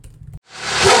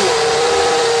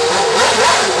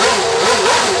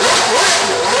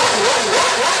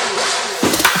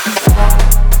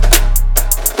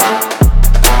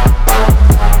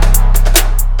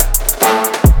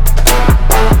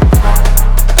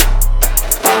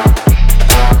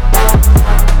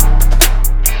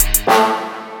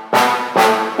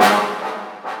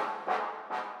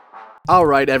All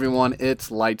right, everyone,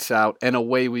 it's lights out, and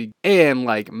away we. And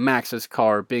like Max's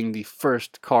car being the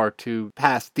first car to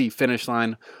pass the finish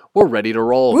line, we're ready to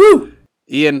roll. Woo!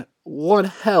 Ian, one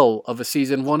hell of a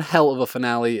season, one hell of a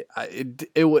finale.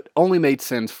 It would only made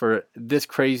sense for this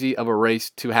crazy of a race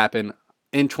to happen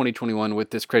in 2021 with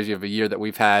this crazy of a year that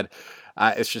we've had.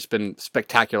 It's just been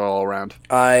spectacular all around.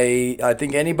 I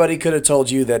think anybody could have told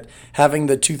you that having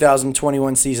the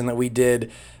 2021 season that we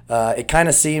did, it kind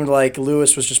of seemed like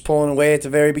Lewis was just pulling away at the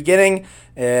very beginning,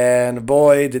 and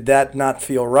boy, did that not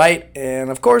feel right. And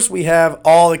of course, we have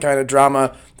all the kind of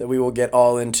drama that we will get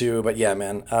all into. But yeah,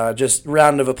 man, just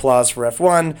round of applause for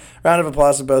F1, round of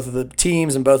applause to both of the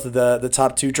teams and both of the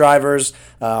top two drivers.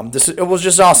 It was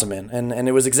just awesome, man, and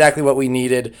it was exactly what we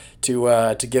needed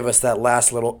to give us that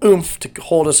last little oomph to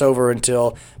hold us over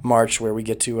until March, where we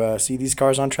get to see these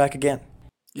cars on track again.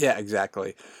 Yeah,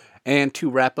 exactly. And to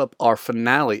wrap up our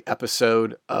finale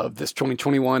episode of this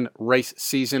 2021 race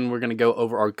season, we're going to go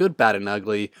over our good, bad, and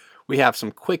ugly. We have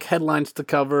some quick headlines to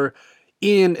cover.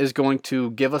 Ian is going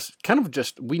to give us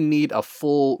we need a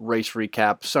full race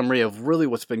recap, summary of really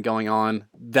what's been going on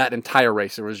that entire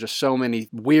race. There was just so many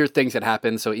weird things that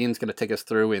happened, so Ian's going to take us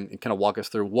through and kind of walk us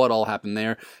through what all happened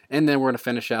there. And then we're going to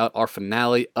finish out our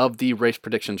finale of the race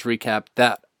predictions recap.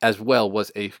 That as well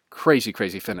was a crazy,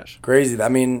 crazy finish. Crazy. I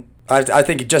mean, I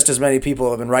think just as many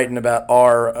people have been writing about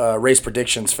our race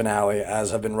predictions finale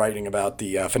as have been writing about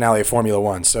the finale of Formula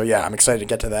One. So yeah, I'm excited to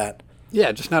get to that.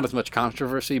 Yeah, just not as much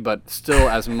controversy, but still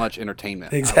as much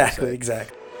entertainment. Exactly.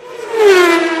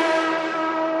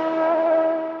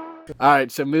 All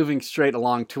right, so moving straight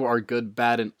along to our good,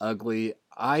 bad, and ugly,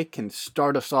 I can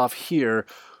start us off here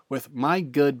with my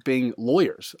good being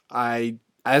lawyers.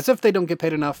 As if they don't get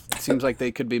paid enough, it seems like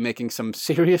they could be making some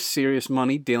serious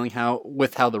money dealing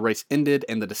with how the race ended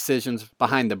and the decisions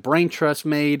behind the brain trust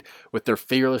made with their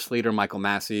fearless leader, Michael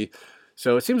Masi.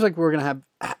 So it seems like we're going to have,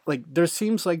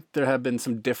 there have been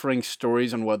some differing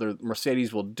stories on whether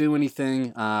Mercedes will do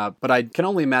anything, but I can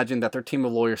only imagine that their team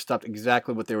of lawyers stopped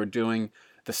exactly what they were doing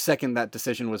the second that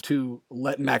decision was to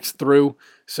let Max through.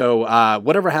 So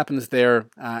whatever happens there,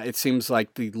 it seems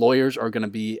like the lawyers are going to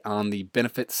be on the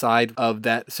benefit side of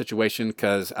that situation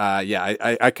because,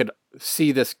 I could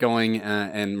see this going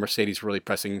and Mercedes really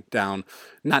pressing down,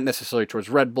 not necessarily towards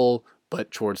Red Bull,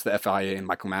 but towards the FIA and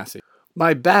Michael Masi.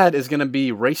 My bad is going to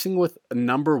be racing with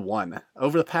number one.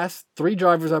 Over the past 3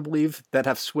 drivers, I believe, that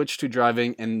have switched to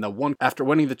driving, and after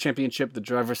winning the championship, the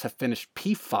drivers have finished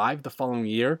P5 the following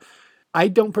year. I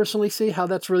don't personally see how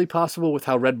that's really possible with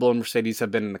how Red Bull and Mercedes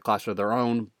have been in a class of their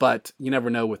own, but you never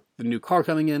know with the new car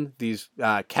coming in, these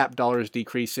cap dollars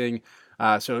decreasing,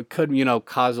 so it could,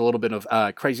 cause a little bit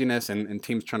of craziness and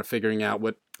teams trying to figuring out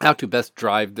how to best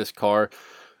drive this car.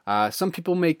 Some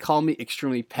people may call me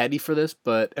extremely petty for this,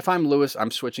 but if I'm Lewis,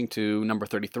 I'm switching to number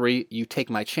 33. You take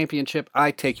my championship,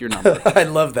 I take your number. I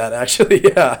love that, actually,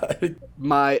 yeah.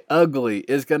 My ugly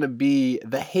is going to be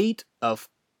the hate of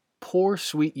poor,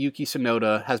 sweet Yuki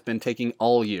Tsunoda has been taking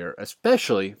all year,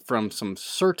 especially from some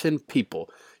certain people.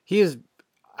 He is,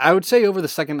 I would say, over the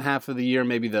second half of the year,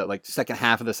 maybe the second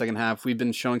half of the second half, we've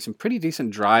been showing some pretty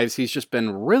decent drives. He's just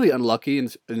been really unlucky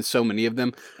in so many of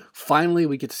them. Finally,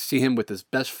 we get to see him with his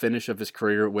best finish of his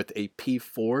career with a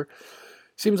P4.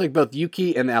 Seems like both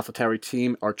Yuki and the AlphaTauri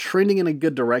team are trending in a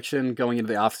good direction going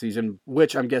into the offseason,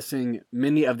 which I'm guessing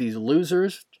many of these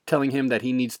losers telling him that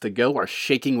he needs to go are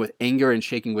shaking with anger and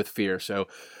shaking with fear. So,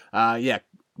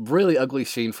 really ugly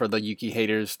scene for the Yuki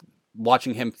haters,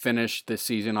 watching him finish this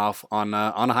season off on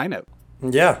a high note.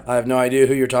 Yeah, I have no idea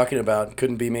who you're talking about.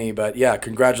 Couldn't be me, but yeah,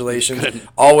 congratulations.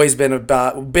 Always been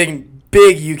about big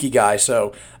Yuki guy,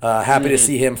 so happy to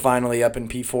see him finally up in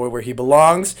P4 where he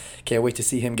belongs. Can't wait to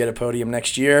see him get a podium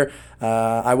next year.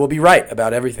 I will be right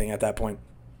about everything at that point.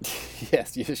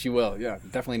 Yes, you will. Yeah,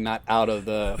 definitely not out of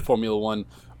the Formula One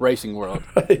racing world.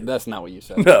 Right. That's not what you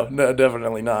said. No,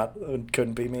 definitely not. It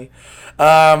couldn't be me.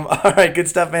 All right, good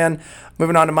stuff, man.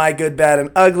 Moving on to my good, bad, and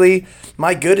ugly.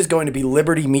 My good is going to be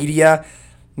Liberty Media.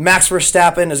 Max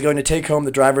Verstappen is going to take home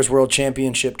the Drivers' World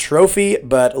Championship trophy,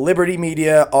 but Liberty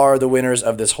Media are the winners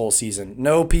of this whole season.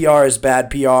 No PR is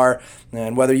bad PR,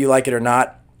 and whether you like it or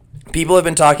not, people have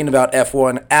been talking about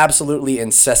F1 absolutely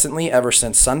incessantly ever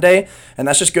since Sunday, and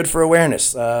that's just good for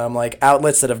awareness. Like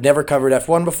outlets that have never covered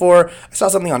F1 before. I saw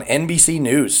something on NBC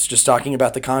News just talking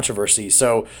about the controversy.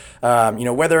 So,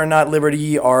 whether or not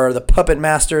Liberty are the puppet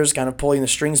masters, kind of pulling the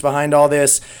strings behind all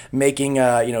this, making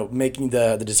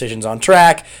the decisions on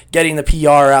track, getting the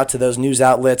PR out to those news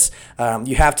outlets,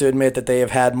 you have to admit that they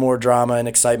have had more drama and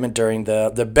excitement during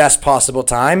the best possible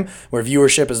time, where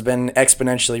viewership has been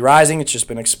exponentially rising. It's just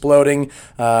been exploding.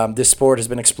 This sport has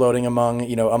been exploding among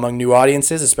new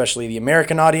audiences, especially the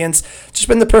American audience. It's just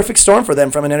been the perfect storm for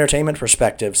them from an entertainment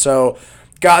perspective. So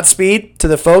Godspeed to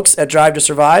the folks at Drive to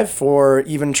Survive for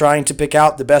even trying to pick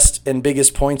out the best and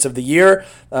biggest points of the year.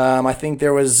 I think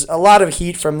there was a lot of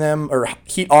heat on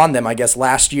them, I guess,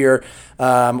 last year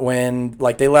when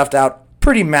they left out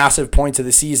pretty massive points of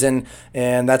the season,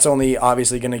 and that's only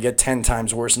obviously going to get 10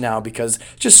 times worse now because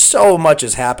just so much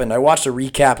has happened. I watched a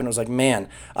recap and it was like, man,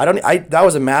 that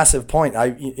was a massive point.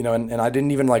 And I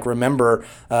didn't even remember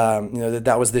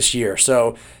that was this year.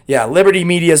 So yeah, Liberty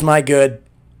Media is my good.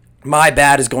 My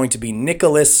bad is going to be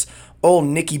old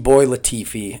Nicky Boy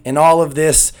Latifi. In all of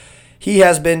this, he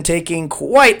has been taking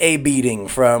quite a beating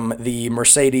from the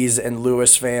Mercedes and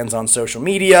Lewis fans on social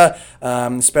media,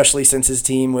 especially since his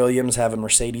team, Williams, have a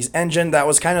Mercedes engine. That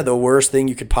was kind of the worst thing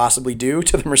you could possibly do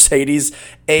to the Mercedes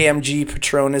AMG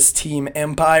Petronas team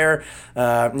empire.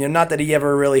 Not that he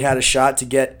ever really had a shot to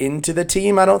get into the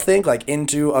team, I don't think,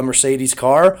 into a Mercedes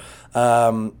car.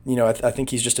 I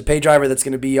think he's just a pay driver that's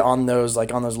going to be on those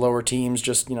lower teams,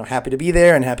 just happy to be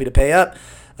there and happy to pay up.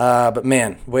 But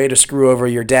man, way to screw over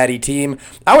your daddy team.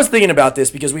 I was thinking about this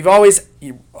because we've always,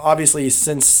 obviously,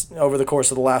 since over the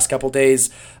course of the last couple days,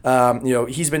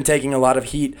 he's been taking a lot of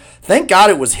heat. Thank God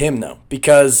it was him though,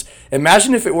 because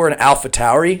imagine if it were an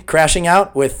AlphaTauri crashing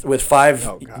out with five,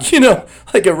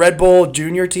 a Red Bull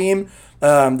Junior team.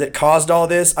 That caused all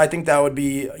this. I think that would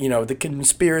be, the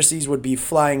conspiracies would be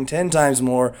flying 10 times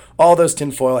more. All those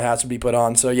tinfoil hats would be put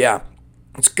on. So, yeah,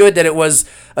 it's good that it was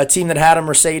a team that had a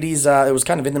Mercedes. It was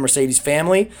kind of in the Mercedes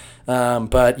family.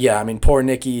 But, yeah, I mean, poor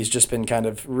Nicky's just been kind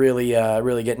of really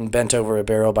getting bent over a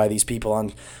barrel by these people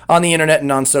on the internet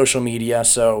and on social media.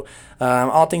 So,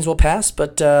 all things will pass.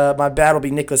 But my bad will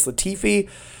be Nicholas Latifi.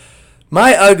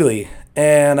 My ugly.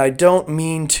 And I don't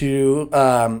mean to,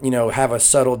 have a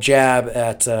subtle jab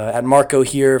at Marco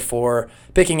here for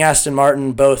picking Aston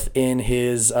Martin both in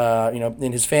his,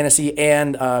 in his fantasy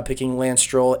and picking Lance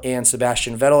Stroll and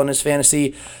Sebastian Vettel in his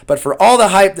fantasy. But for all the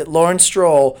hype that Lawrence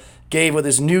Stroll gave with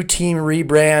his new team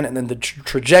rebrand and then the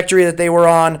trajectory that they were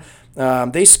on,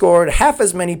 they scored half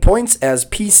as many points as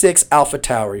P6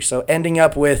 AlphaTauri, so ending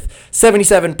up with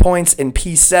 77 points in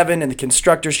P7 in the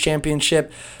Constructors' Championship.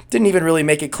 Didn't even really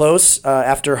make it close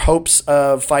after hopes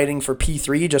of fighting for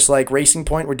P3, just like Racing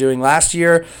Point were doing last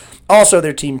year. Also,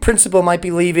 their team principal might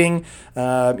be leaving.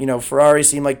 Ferrari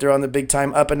seemed like they're on the big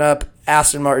time up and up.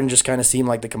 Aston Martin just kind of seemed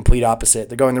like the complete opposite.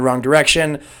 They're going the wrong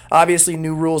direction. Obviously,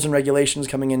 new rules and regulations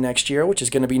coming in next year, which is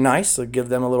going to be nice. So give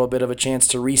them a little bit of a chance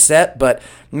to reset. But,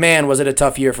 man, was it a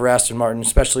tough year for Aston Martin,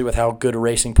 especially with how good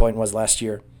Racing Point was last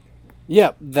year.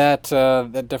 Yeah, that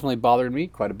definitely bothered me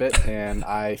quite a bit, and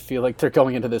I feel like they're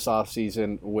going into this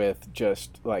offseason with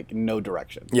just, no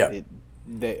direction. Yeah.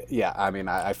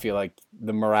 I feel like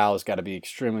the morale has got to be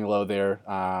extremely low there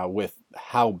with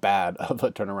how bad of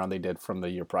a turnaround they did from the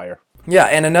year prior. Yeah,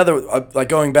 and another,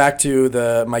 going back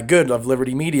to my good of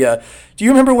Liberty Media, do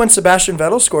you remember when Sebastian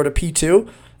Vettel scored a P2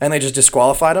 and they just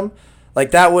disqualified him?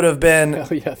 That would have been,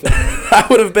 that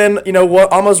would have been,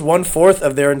 almost 1/4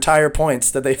 of their entire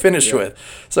points that they finished with.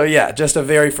 So yeah, just a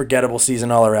very forgettable season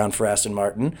all around for Aston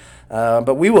Martin.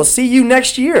 But we will see you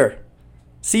next year.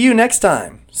 See you next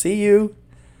time. See you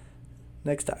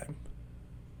next time.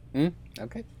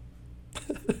 Okay.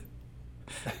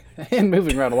 And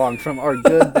moving right along from our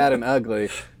good, bad, and ugly,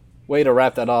 way to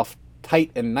wrap that off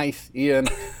tight and nice, Ian.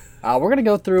 We're going to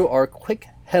go through our quick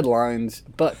headlines,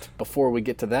 but before we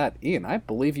get to that, Ian, I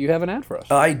believe you have an ad for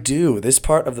us. I do. This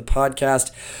part of the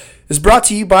podcast is brought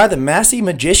to you by the Massey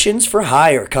Magicians for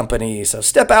Hire Company. So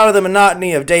step out of the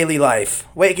monotony of daily life.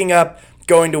 Waking up,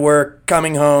 going to work,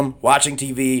 coming home, watching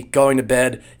TV, going to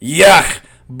bed. Yuck!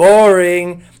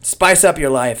 Boring. Spice up your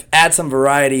life. Add some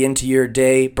variety into your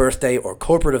day, birthday, or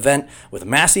corporate event with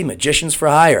Massey Magicians for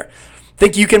Hire.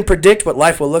 Think you can predict what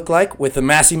life will look like with the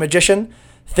Massey Magician?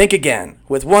 Think again.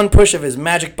 With one push of his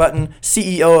magic button,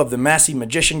 CEO of the Massey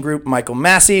Magician Group, Michael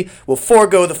Massey, will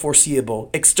forego the foreseeable,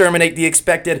 exterminate the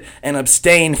expected, and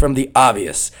abstain from the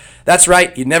obvious. That's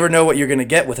right, you never know what you're going to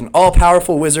get with an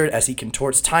all-powerful wizard as he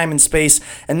contorts time and space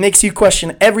and makes you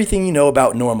question everything you know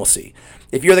about normalcy.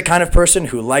 If you're the kind of person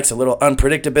who likes a little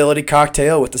unpredictability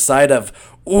cocktail with the side of,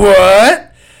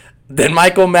 what? Then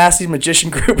Michael Massey's Magician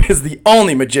Group is the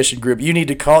only magician group you need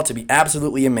to call to be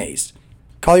absolutely amazed.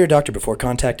 Call your doctor before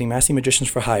contacting Massey Magicians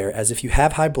for Hire, as if you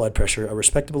have high blood pressure, a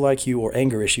respectable IQ, or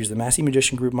anger issues, the Massey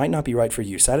Magician Group might not be right for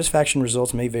you. Satisfaction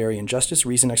results may vary in justice,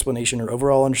 reason, explanation, or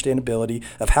overall understandability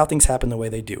of how things happen the way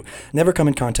they do. Never come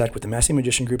in contact with the Massey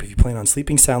Magician Group if you plan on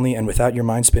sleeping soundly and without your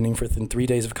mind spinning for within 3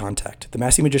 days of contact. The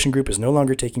Massey Magician Group is no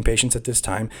longer taking patients at this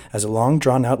time, as a long,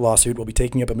 drawn-out lawsuit will be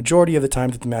taking up a majority of the time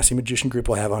that the Massey Magician Group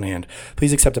will have on hand.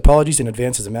 Please accept apologies in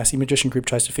advance as the Massey Magician Group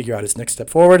tries to figure out its next step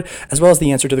forward, as well as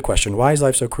the answer to the question, why is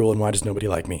life so cruel and why does nobody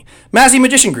like me? Massey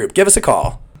Magician Group, give us a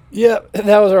call. Yep,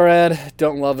 that was our ad.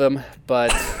 Don't love them,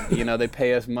 but they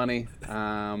pay us money.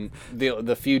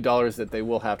 The few dollars that they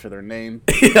will have to their name.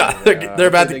 Yeah, they're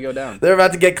about to go down. They're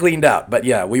about to get cleaned out. But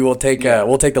yeah, we will take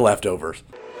we'll take the leftovers.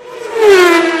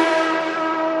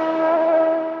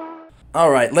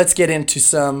 All right, let's get into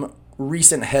some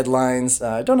recent headlines.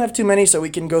 I don't have too many, so we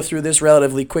can go through this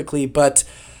relatively quickly. But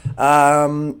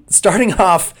starting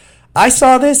off, I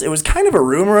saw this. It was kind of a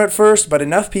rumor at first, but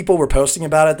enough people were posting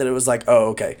about it that it was like, oh,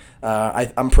 okay.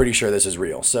 I'm pretty sure this is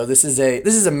real. So this is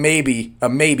a maybe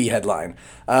headline.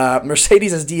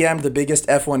 Mercedes has DM'd the biggest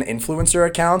F1 influencer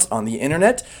accounts on the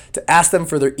internet to ask them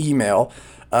for their email.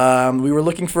 We were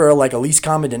looking for like a least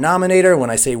common denominator. When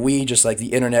I say we, just like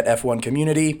the internet F1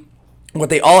 community. What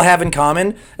they all have in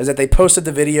common is that they posted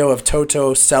the video of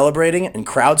Toto celebrating and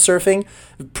crowd surfing,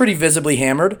 pretty visibly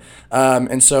hammered.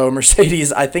 And so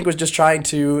Mercedes, I think, was just trying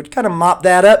to kind of mop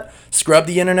that up, scrub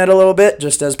the internet a little bit,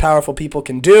 just as powerful people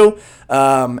can do.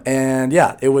 And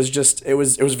yeah, it was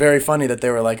very funny that they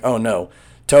were like, oh no,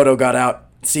 Toto got out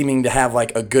seeming to have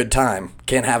like a good time.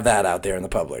 Can't have that out there in the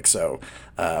public. So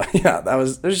yeah, it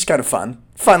was just kind of fun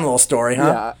little story,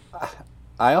 huh? Yeah.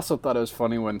 I also thought it was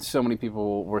funny when so many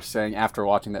people were saying after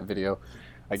watching that video,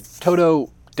 like,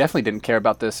 Toto definitely didn't care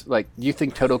about this. Like, you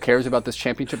think Toto cares about this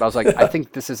championship? I was like, I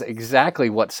think this is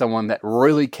exactly what someone that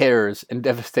really cares and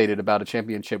devastated about a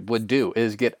championship would do,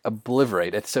 is get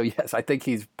obliterated. So yes, I think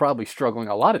he's probably struggling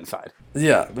a lot inside.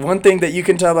 Yeah, one thing that you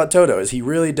can tell about Toto is he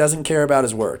really doesn't care about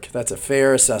his work. That's a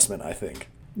fair assessment, I think.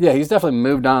 Yeah, he's definitely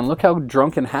moved on. Look how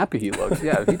drunk and happy he looks.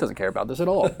 Yeah, he doesn't care about this at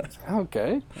all.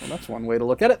 Okay, well, that's one way to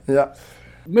look at it. Yeah.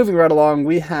 Moving right along,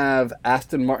 we have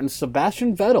Aston Martin's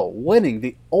Sebastian Vettel winning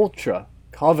the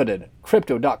ultra-coveted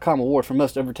Crypto.com award for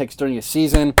most overtakes during a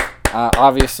season.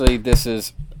 Obviously, this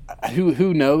is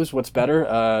who knows what's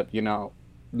better.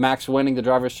 Max winning the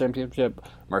Drivers' Championship,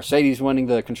 Mercedes winning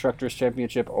the Constructors'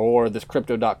 Championship, or this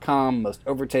Crypto.com most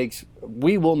overtakes.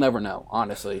 We will never know,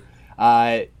 honestly.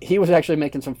 He was actually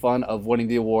making some fun of winning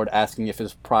the award, asking if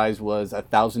his prize was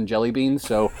 1,000 jelly beans.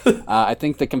 So I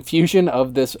think the confusion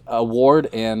of this award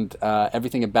and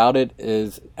everything about it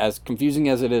is as confusing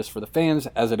as it is for the fans,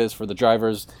 as it is for the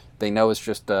drivers. They know it's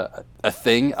just a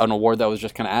thing, an award that was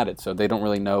just kind of added, so they don't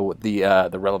really know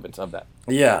the relevance of that.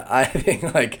 Yeah, I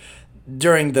think like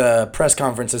during the press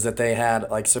conferences that they had,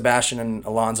 like Sebastian and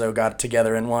Alonso got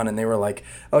together in one, and they were like,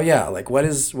 "Oh yeah, like what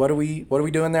are we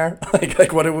doing there?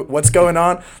 what's going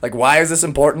on? Like why is this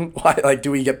important? Why do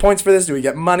we get points for this? Do we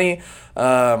get money?"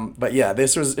 But yeah,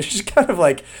 it's just kind of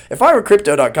like, if I were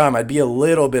Crypto.com, I'd be a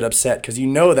little bit upset because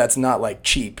that's not like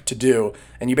cheap to do,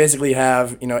 and you basically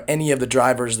have any of the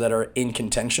drivers that are in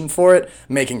contention for it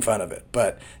making fun of it.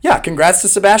 But yeah, congrats to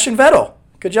Sebastian Vettel.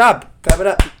 Good job. Clap it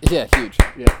up. Yeah, huge.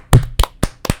 Yeah.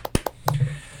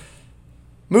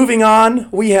 Moving on,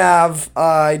 we have,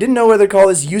 I didn't know whether to call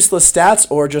this useless stats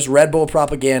or just Red Bull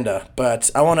propaganda, but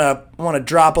I want to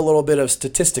drop a little bit of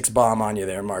statistics bomb on you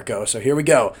there, Marco. So here we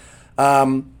go.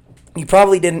 You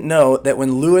probably didn't know that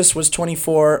when Lewis was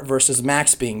 24 versus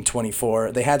Max being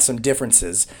 24, they had some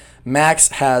differences. Max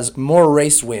has more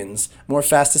race wins, more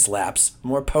fastest laps,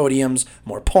 more podiums,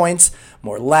 more points,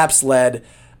 more laps led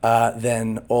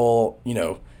than all,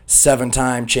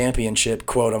 7-time championship,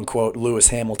 quote-unquote, Lewis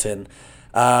Hamilton.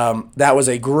 That was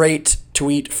a great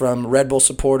tweet from Red Bull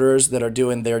supporters that are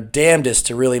doing their damnedest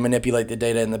to really manipulate the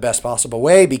data in the best possible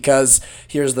way, because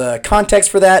here's the context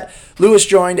for that. Lewis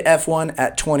joined F1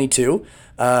 at 22.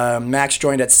 Max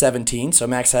joined at 17, so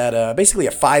Max had basically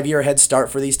a 5-year head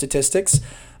start for these statistics.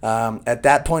 At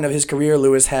that point of his career,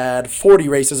 Lewis had 40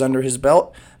 races under his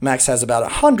belt. Max has about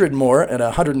 100 more at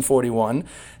 141.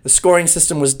 The scoring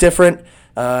system was different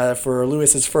for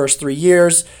Lewis's first 3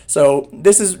 years. So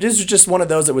this is just one of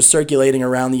those that was circulating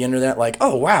around the internet, like,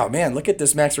 oh wow, man, look at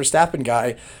this Max Verstappen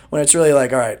guy. When it's really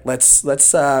like, all right, let's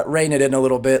rein it in a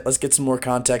little bit. Let's get some more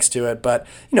context to it. But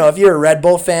if you're a Red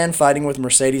Bull fan fighting with a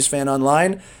Mercedes fan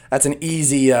online, that's an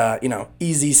easy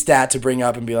stat to bring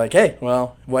up and be like, hey,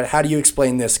 well, how do you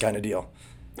explain this kind of deal?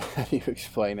 How do you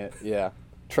explain it? Yeah,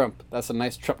 Trump. That's a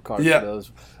nice Trump card for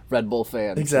those Red Bull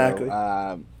fans. Exactly.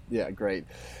 So, yeah, great.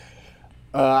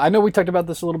 I know we talked about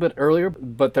this a little bit earlier,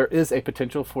 but there is a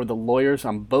potential for the lawyers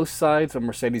on both sides of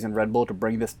Mercedes and Red Bull to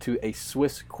bring this to a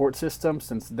Swiss court system,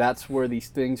 since that's where these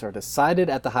things are decided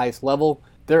at the highest level.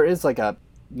 There is like a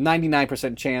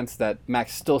 99% chance that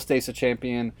Max still stays a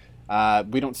champion.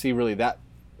 We don't see really that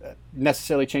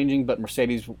necessarily changing, but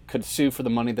Mercedes could sue for the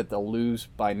money that they'll lose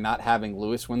by not having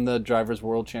Lewis win the Drivers'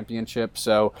 World Championship.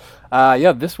 So,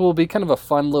 yeah, this will be kind of a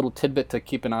fun little tidbit to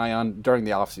keep an eye on during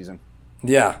the offseason.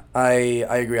 Yeah, I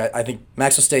agree. I think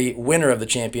Max will stay winner of the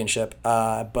championship,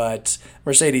 but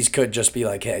Mercedes could just be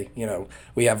like, hey,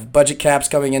 we have budget caps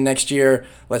coming in next year.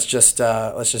 Let's just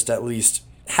at least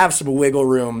have some wiggle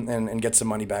room and get some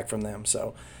money back from them.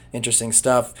 So interesting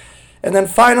stuff. And then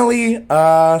finally,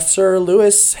 Sir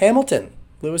Lewis Hamilton.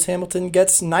 Lewis Hamilton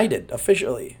gets knighted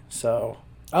officially. So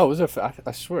Oh,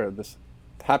 I swear this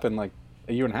happened like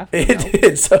a year and a half ago. it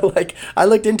did. So I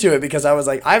looked into it because I was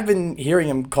like, I've been hearing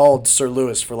him called Sir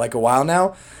Lewis for like a while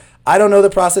now. I don't know the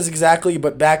process exactly,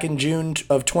 but back in June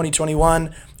of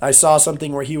 2021, I saw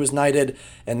something where he was knighted,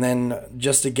 and then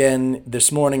just again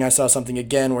this morning I saw something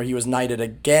again where he was knighted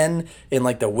again in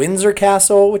like the Windsor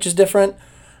Castle, which is different.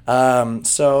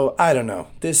 So I don't know.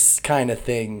 This kind of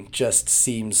thing just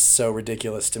seems so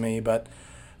ridiculous to me, but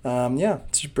yeah,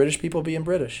 it's just British people being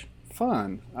British.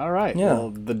 Fun. All right. Yeah. Well,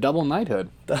 the double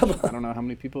knighthood. I don't know how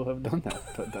many people have done that,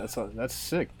 but that's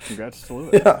sick. Congrats to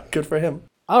Lewis. Yeah, good for him.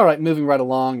 All right, moving right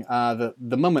along.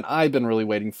 The moment I've been really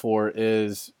waiting for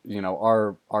is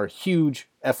our huge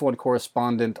F1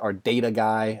 correspondent, our data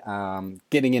guy,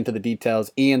 getting into the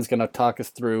details. Ian's going to talk us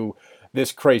through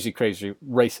this crazy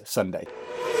race Sunday.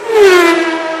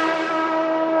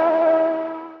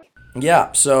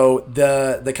 Yeah, so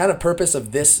the kind of purpose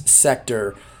of this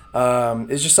sector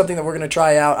is just something that we're going to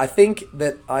try out. I think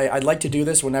that I'd like to do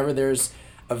this whenever there's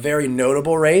a very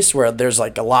notable race where there's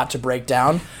like a lot to break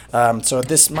down. So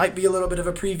this might be a little bit of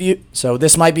a preview.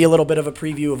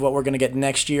 Of what we're going to get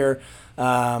next year,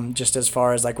 just as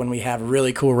far as like when we have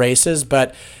really cool races.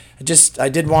 But I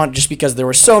did want, just because there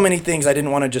were so many things, I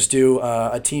didn't want to just do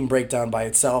a team breakdown by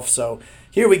itself. So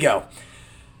here we go.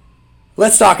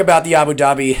 Let's talk about the Abu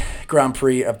Dhabi Grand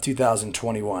Prix of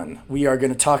 2021. We are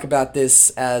going to talk about this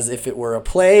as if it were a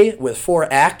play with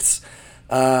 4 acts.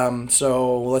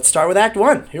 So let's start with Act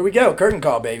 1. Here we go. Curtain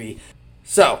call, baby.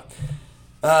 So,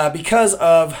 because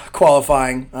of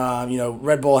qualifying,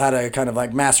 Red Bull had a kind of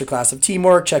like masterclass of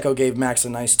teamwork. Checo gave Max a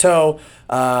nice tow.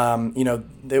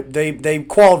 They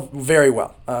qualified very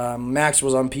well. Max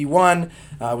was on P1,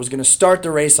 was going to start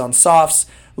the race on softs.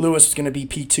 Lewis was going to be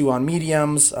P2 on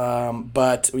mediums,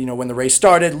 but when the race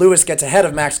started, Lewis gets ahead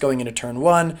of Max going into turn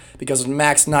 1 because of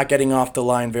Max not getting off the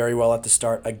line very well at the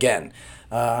start again.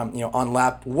 On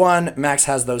lap 1, Max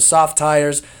has those soft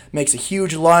tires, makes a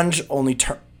huge lunge, only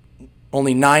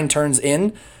 9 turns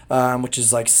in, which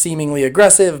is like seemingly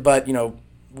aggressive, but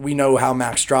we know how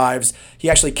Max drives. He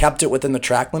actually kept it within the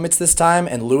track limits this time,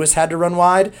 and Lewis had to run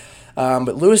wide.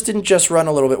 But Lewis didn't just run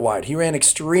a little bit wide. He ran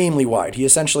extremely wide. He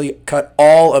essentially cut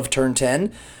all of turn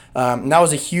 10. And that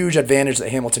was a huge advantage that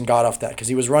Hamilton got off that because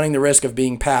he was running the risk of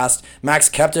being passed. Max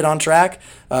kept it on track,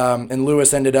 and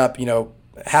Lewis ended up,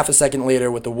 half a second later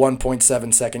with the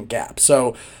 1.7 second gap.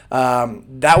 So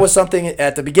that was something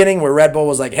at the beginning where Red Bull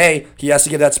was like, hey, he has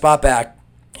to give that spot back.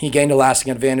 He gained a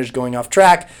lasting advantage going off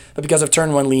track, but because of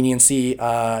turn 1 leniency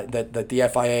that the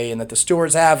FIA and that the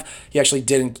stewards have, he actually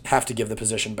didn't have to give the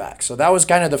position back. So that was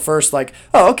kind of the first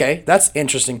okay, that's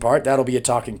interesting part. That'll be a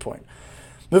talking point.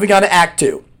 Moving on to Act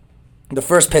 2, the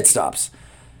first pit stops.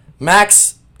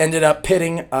 Max ended up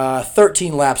pitting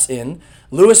 13 laps in.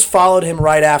 Lewis followed him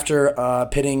right after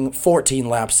pitting 14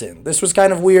 laps in. This was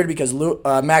kind of weird because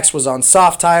Max was on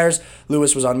soft tires,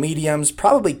 Lewis was on mediums,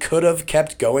 probably could have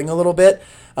kept going a little bit,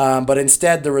 but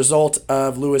instead the result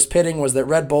of Lewis pitting was that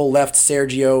Red Bull left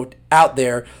Sergio out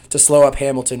there to slow up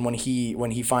Hamilton when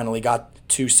he finally got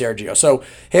to Sergio. So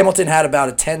Hamilton had about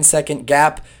a 10-second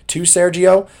gap to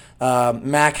Sergio.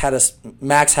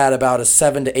 Max had about a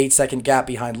 7 to 8 second gap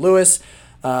behind Lewis.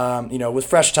 With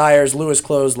fresh tires, Lewis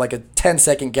closed like a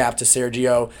 10-second gap to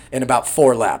Sergio in about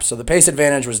 4 laps. So the pace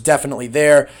advantage was definitely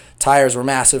there. Tires were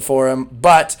massive for him.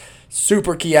 But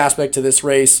super key aspect to this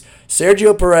race,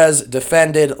 Sergio Perez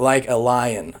defended like a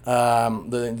lion.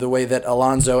 The way that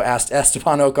Alonso asked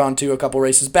Esteban Ocon to a couple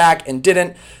races back and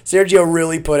didn't. Sergio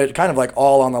really put it kind of like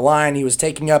all on the line. He was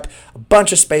taking up a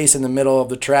bunch of space in the middle of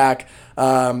the track.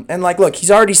 Look,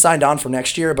 he's already signed on for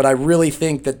next year, but I really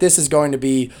think that this is going to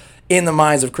be in the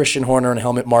minds of Christian Horner and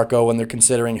Helmut Marko when they're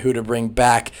considering who to bring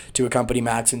back to accompany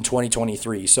Max in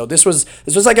 2023. So this was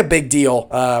like a big deal.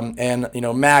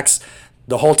 Max,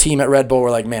 the whole team at Red Bull were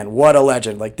like, man, what a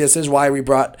legend. Like, this is why we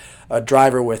brought a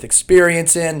driver with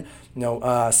experience in.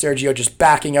 Sergio just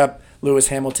backing up Lewis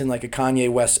Hamilton like a Kanye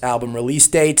West album release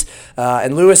date.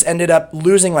 And Lewis ended up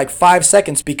losing like 5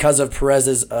 seconds because of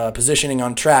Perez's positioning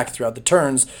on track throughout the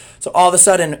turns. So all of a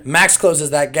sudden, Max closes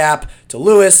that gap to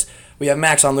Lewis. We have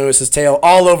Max on Lewis's tail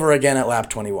all over again at lap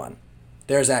 21.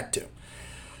 There's Act 2.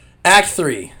 Act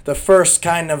 3, the first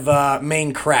kind of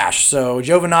main crash. So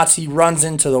Giovinazzi runs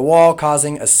into the wall,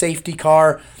 causing a safety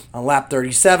car on lap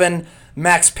 37.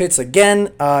 Max pits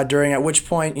again, at which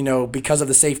point, because of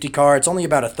the safety car, it's only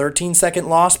about a 13-second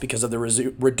loss because of the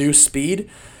reduced speed.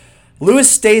 Lewis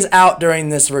stays out during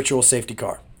this virtual safety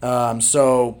car.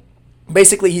 So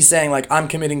basically he's saying, like, I'm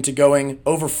committing to going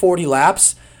over 40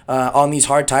 laps on these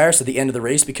hard tires to the end of the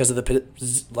race because of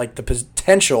the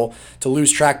potential to lose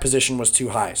track position was too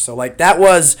high. So, like,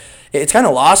 it's kind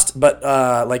of lost, but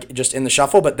just in the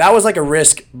shuffle, but that was like a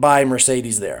risk by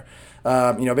Mercedes there.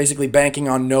 Basically banking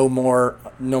on no more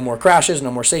crashes,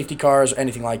 no more safety cars, or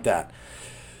anything like that.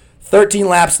 13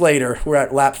 laps later, we're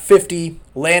at lap 50.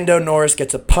 Lando Norris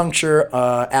gets a puncture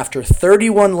after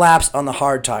 31 laps on the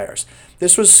hard tires.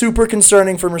 This was super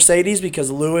concerning for Mercedes because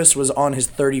Lewis was on his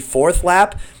 34th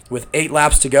lap with 8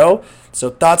 laps to go. So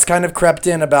thoughts kind of crept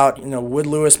in about, would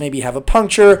Lewis maybe have a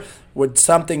puncture? Would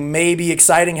something maybe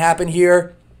exciting happen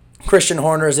here? Christian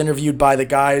Horner is interviewed by the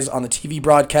guys on the TV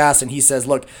broadcast, and he says,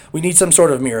 look, we need some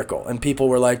sort of miracle. And people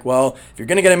were like, well, if you're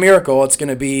going to get a miracle, it's going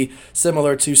to be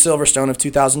similar to Silverstone of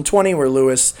 2020, where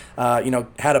Lewis,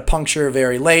 had a puncture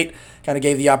very late, kind of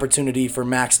gave the opportunity for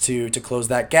Max to close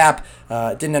that gap.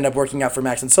 It didn't end up working out for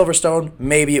Max in Silverstone.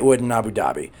 Maybe it would in Abu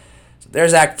Dhabi. So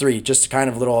there's Act 3, just kind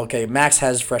of Max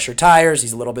has fresher tires.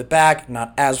 He's a little bit back,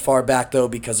 not as far back, though,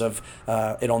 because of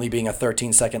it only being a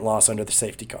 13-second loss under the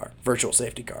safety car, virtual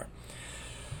safety car.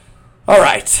 All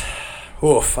right.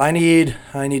 Oof, I need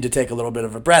to take a little bit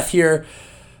of a breath here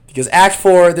because Act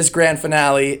 4, this grand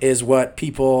finale, is what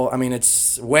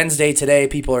it's Wednesday today.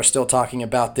 People are still talking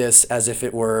about this as if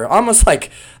it were almost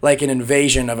like an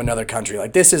invasion of another country.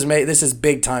 Like, this is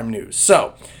big-time news.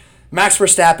 So, Max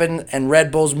Verstappen and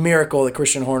Red Bull's miracle that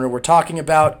Christian Horner were talking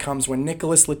about comes when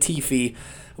Nicholas Latifi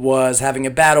was having a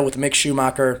battle with Mick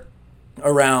Schumacher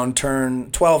around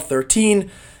turn 12,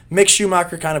 13. Mick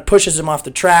Schumacher kind of pushes him off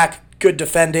the track. Good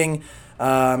defending.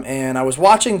 And I was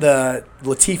watching the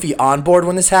Latifi onboard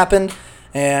when this happened,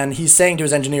 and he's saying to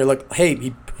his engineer, look, hey,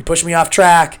 he pushed me off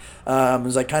track.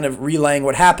 Was like kind of relaying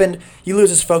what happened. He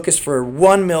loses focus for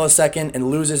 1 millisecond and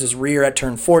loses his rear at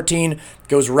turn 14,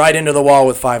 goes right into the wall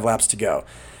with 5 laps to go.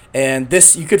 And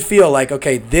this, you could feel like,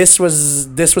 okay, this was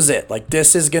it. Like,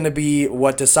 this is going to be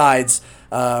what decides,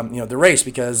 the race,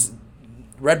 because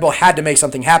Red Bull had to make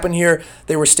something happen here.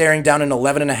 They were staring down an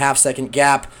 11.5-second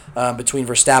gap between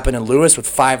Verstappen and Lewis with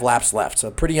 5 laps left. So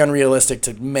pretty unrealistic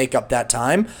to make up that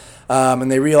time.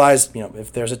 And they realized,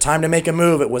 if there's a time to make a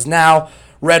move, it was now.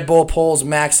 Red Bull pulls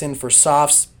Max in for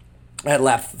softs at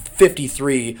lap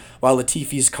 53 while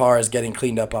Latifi's car is getting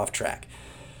cleaned up off track.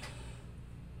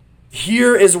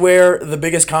 Here is where the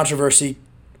biggest controversy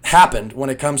happened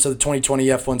when it comes to the 2020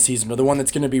 F1 season, or the one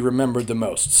that's going to be remembered the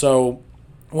most. So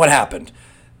what happened?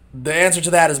 The answer to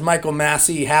that is Michael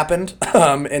Massey happened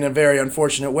in a very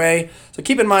unfortunate way. So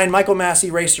keep in mind, Michael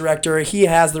Massey, race director, he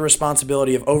has the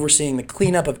responsibility of overseeing the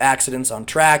cleanup of accidents on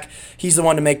track. He's the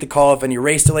one to make the call if any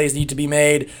race delays need to be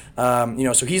made.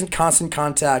 So he's in constant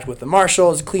contact with the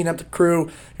marshals, clean up the crew,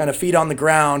 kind of feet on the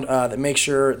ground that make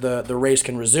sure the race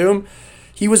can resume.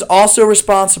 He was also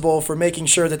responsible for making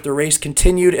sure that the race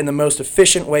continued in the most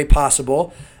efficient way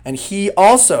possible. And he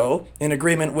also, in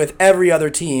agreement with every other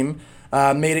team,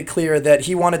 made it clear that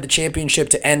he wanted the championship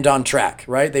to end on track,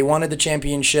 right? They wanted the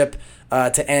championship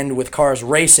to end with cars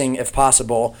racing if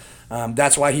possible.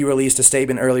 That's why he released a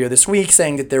statement earlier this week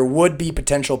saying that there would be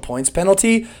potential points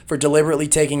penalty for deliberately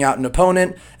taking out an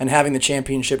opponent and having the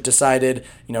championship decided,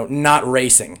 not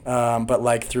racing, but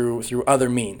like through other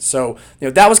means. So,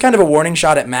 that was kind of a warning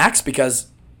shot at Max, because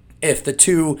if the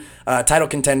two title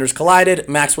contenders collided,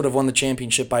 Max would have won the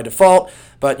championship by default.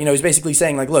 But, he's basically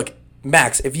saying, like, look,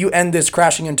 Max, if you end this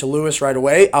crashing into Lewis right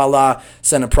away, a la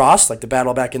Senna Prost, like the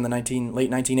battle back in the late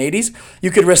 1980s,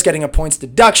 you could risk getting a points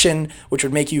deduction, which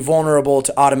would make you vulnerable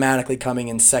to automatically coming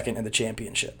in second in the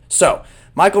championship. So,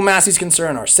 Michael Massey's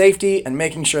concern are safety and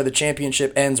making sure the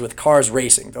championship ends with cars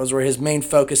racing. Those were his main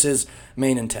focuses,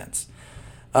 main intents.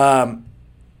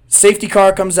 Safety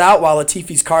car comes out while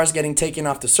Latifi's car is getting taken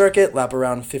off the circuit, lap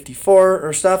around 54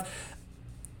 or stuff.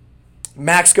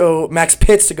 Max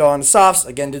pits to go on the softs.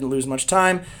 Again, didn't lose much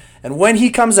time. And when he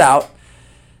comes out,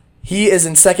 He is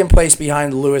in second place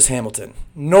behind Lewis Hamilton.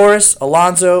 Norris,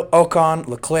 Alonso, Ocon,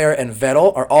 Leclerc, and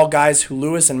Vettel are all guys who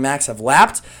Lewis and Max have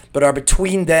lapped, but are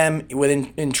between them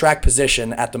in track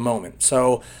position at the moment.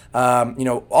 So,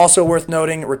 also worth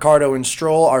noting, Ricciardo and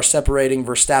Stroll are separating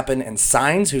Verstappen and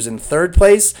Sainz, who's in third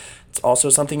place. It's also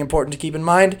something important to keep in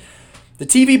mind. The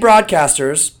TV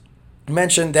broadcasters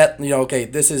mentioned that,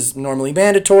 this is normally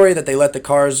mandatory, that they let the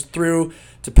cars through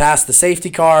to pass the safety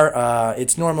car.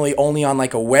 It's normally only on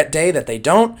like a wet day that they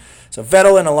don't. So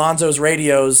Vettel and Alonso's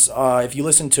radios, if you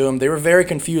listen to them, they were very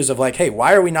confused of like, hey,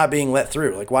 why are we not being let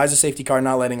through? Like, why is the safety car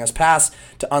not letting us pass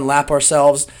to unlap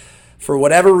ourselves? For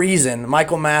whatever reason,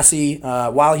 Michael Massey,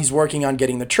 while he's working on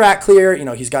getting the track clear,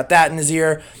 he's got that in his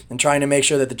ear and trying to make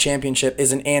sure that the championship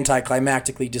isn't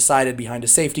anticlimactically decided behind a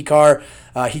safety car.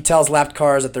 He tells lapped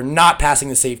cars that they're not passing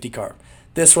the safety car.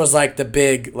 This was like the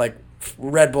big,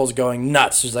 Red Bull's going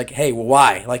nuts. It's like, hey,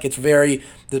 why? Like,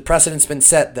 the precedent's been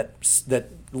set that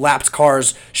lapped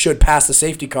cars should pass the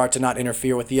safety car to not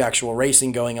interfere with the actual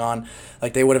racing going on.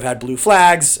 Like, they would have had blue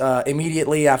flags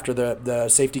immediately after the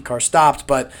safety car stopped,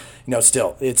 but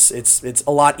still, it's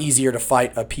a lot easier to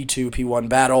fight a P2, P1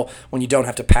 battle when you don't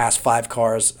have to pass 5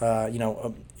 cars,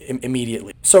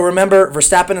 immediately. So remember,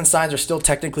 Verstappen and Sainz are still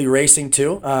technically racing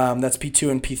too. That's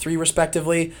P2 and P3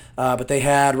 respectively, but they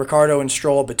had Ricciardo and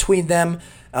Stroll between them,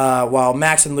 while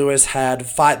Max and Lewis had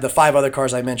the 5 other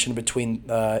cars I mentioned between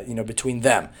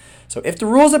them. So if the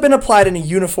rules have been applied in a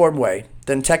uniform way,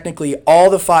 then technically all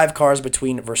the 5 cars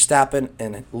between Verstappen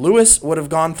and Lewis would have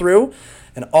gone through,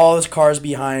 and all those cars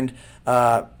behind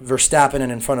Verstappen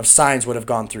and in front of Sainz would have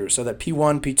gone through, so that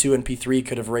P1, P2, and P3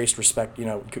 could have raced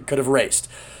could have raced.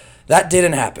 That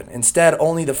didn't happen. Instead,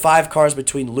 only the 5 cars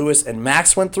between Lewis and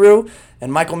Max went through,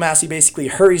 and Michael Massey basically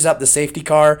hurries up the safety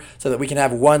car so that we can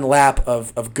have one lap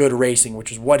of good racing,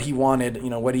 which is what he wanted,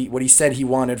 what he said he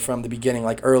wanted from the beginning,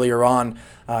 like earlier on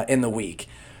in the week.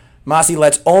 Massey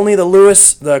lets only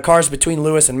the cars between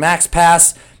Lewis and Max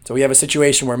pass. So we have a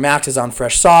situation where Max is on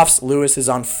fresh softs, Lewis is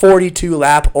on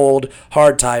 42-lap-old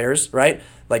hard tires, right?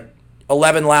 Like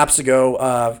 11 laps ago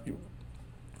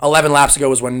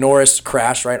was when Norris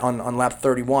crashed, right, on lap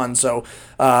 31. So,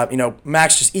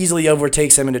 Max just easily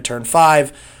overtakes him into turn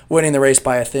 5, winning the race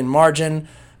by a thin margin.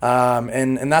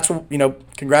 And that's what,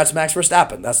 congrats Max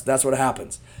Verstappen. That's what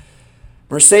happens.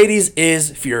 Mercedes is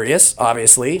furious,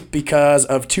 obviously, because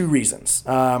of 2 reasons.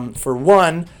 For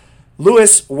one,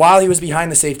 Lewis, while he was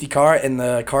behind the safety car and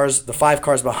the 5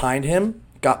 cars behind him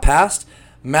got past,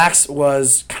 Max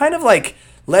was kind of like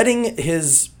letting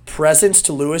his presence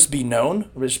to Lewis be known,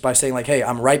 which by saying like, hey,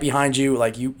 I'm right behind you,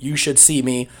 like you should see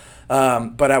me.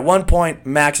 But at one point,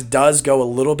 Max does go a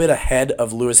little bit ahead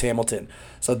of Lewis Hamilton.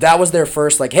 So that was their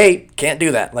first like, hey, can't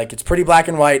do that. Like, it's pretty black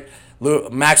and white.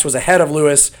 Max was ahead of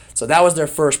Lewis, so that was their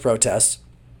first protest.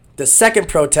 The second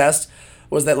protest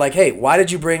was that like, hey, why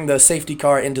did you bring the safety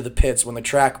car into the pits when the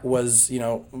track was,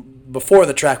 before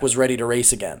the track was ready to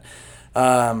race again?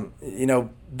 Those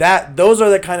are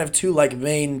the kind of 2 like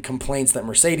main complaints that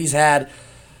Mercedes had.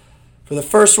 For the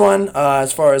first one,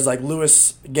 as far as like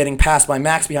Lewis getting passed by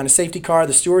Max behind a safety car,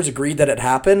 the stewards agreed that it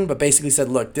happened, but basically said,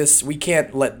 look, we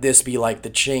can't let this be like the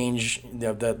change,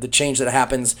 the change that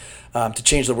happens to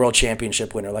change the world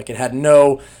championship winner. Like, it had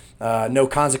no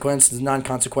consequence, it's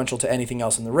non-consequential to anything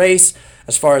else in the race.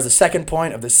 As far as the second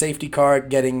point of the safety car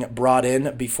getting brought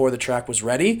in before the track was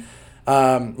ready,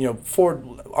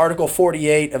 Article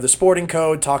 48 of the Sporting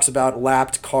Code talks about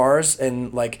lapped cars,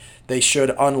 and like they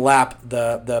should unlap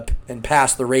and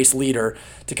pass the race leader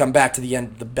to come back to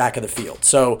the back of the field.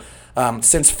 So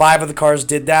since 5 of the cars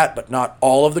did that, but not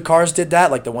all of the cars did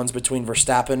that, like the ones between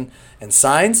Verstappen and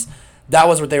Sainz, that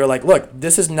was what they were like, look,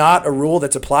 this is not a rule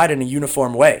that's applied in a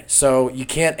uniform way. So you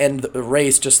can't end the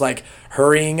race just like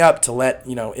hurrying up to let,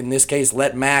 in this case,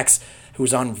 let Max,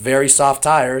 who's on very soft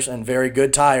tires and very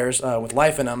good tires with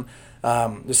life in them,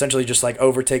 essentially just like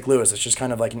overtake Lewis. It's just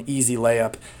kind of like an easy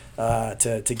layup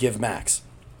to give Max.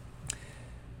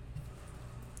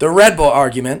 The Red Bull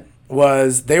argument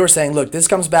was they were saying, look, this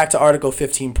comes back to Article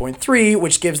 15.3,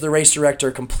 which gives the race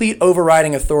director complete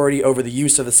overriding authority over the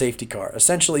use of the safety car,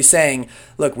 essentially saying,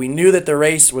 look, we knew that the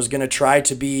race was going to try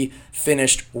to be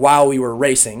finished while we were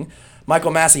racing.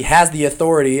 Michael Massey has the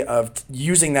authority of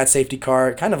using that safety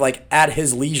car kind of like at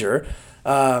his leisure.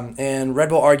 And Red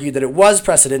Bull argued that it was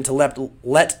precedent to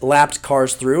let lapped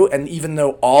cars through. And even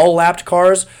though all lapped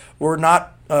cars were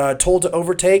not told to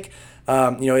overtake,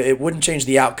 it wouldn't change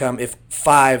the outcome if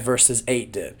 5 versus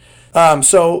 8 did.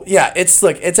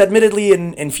 It's admittedly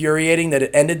infuriating that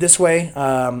it ended this way.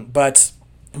 But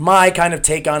my kind of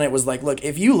take on it was like, look,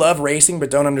 if you love racing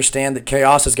but don't understand that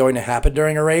chaos is going to happen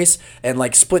during a race and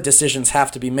like split decisions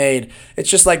have to be made, it's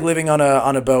just like living on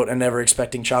a boat and never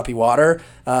expecting choppy water.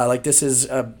 Like this is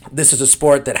a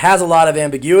sport that has a lot of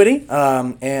ambiguity,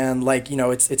 and like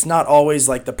it's not always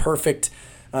like the perfect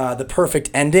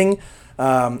ending.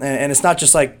 And it's not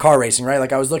just like car racing, right?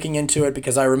 Like I was looking into it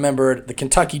because I remembered the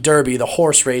Kentucky Derby, the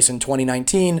horse race in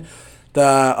 2019.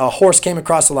 A horse came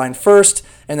across the line first,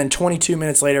 and then 22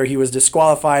 minutes later, he was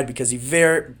disqualified because he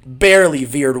barely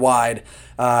veered wide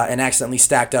and accidentally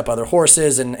stacked up other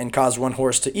horses and caused one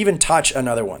horse to even touch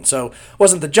another one. So it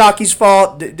wasn't the jockey's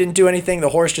fault, didn't do anything. The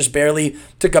horse just barely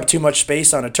took up too much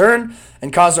space on a turn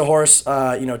and caused a horse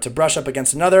to brush up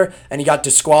against another, and he got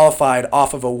disqualified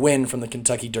off of a win from the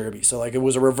Kentucky Derby. So like it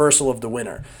was a reversal of the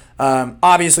winner.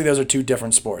 Obviously, those are two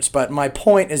different sports, but my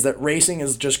point is that racing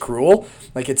is just cruel.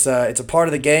 Like it's a part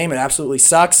of the game. It absolutely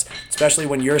sucks, especially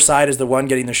when your side is the one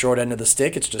getting the short end of the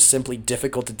stick. It's just simply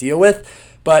difficult to deal with.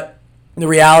 But the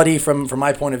reality, from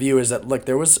my point of view, is that look,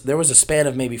 there was a span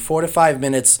of maybe 4 to 5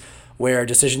 minutes where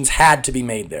decisions had to be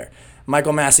made there.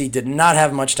 Michael Massey did not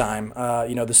have much time.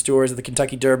 The stewards of the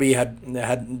Kentucky Derby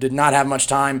did not have much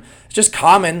time. It's just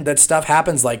common that stuff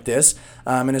happens like this,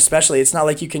 and especially it's not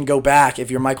like you can go back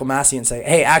if you're Michael Massey and say,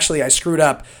 "Hey, actually, I screwed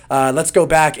up. Let's go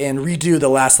back and redo the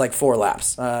last like 4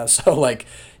 laps."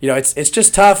 It's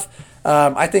just tough.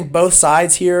 I think both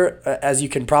sides here, as you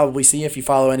can probably see if you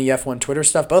follow any F1 Twitter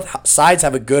stuff, both sides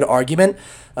have a good argument.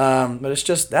 But it's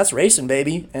just, that's racing,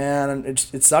 baby. And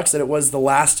it sucks that it was the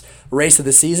last race of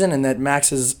the season and that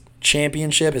Max's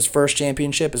championship, his first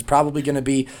championship, is probably going to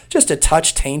be just a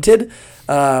touch tainted.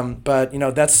 But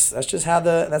that's just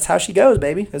that's how she goes,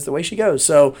 baby. That's the way she goes.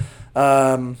 So,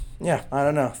 I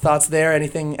don't know. Thoughts there?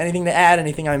 Anything to add?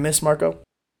 Anything I missed, Marco?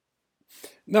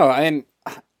 No, and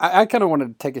I kind of wanted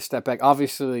to take a step back.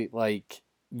 Obviously, like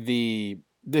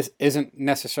this isn't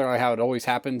necessarily how it always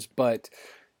happens, but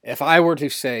if I were to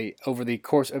say over the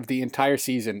course of the entire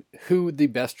season who the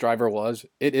best driver was,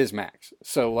 it is Max.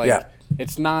 So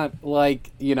It's not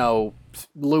like,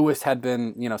 Lewis had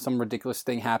been, some ridiculous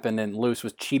thing happened and Lewis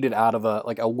was cheated out of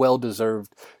a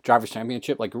well-deserved driver's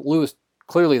championship. Like Lewis,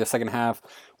 clearly the second half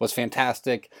was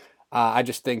fantastic. I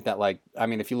just think that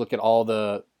if you look at all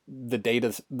the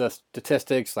data, the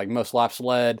statistics, like most laps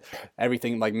led,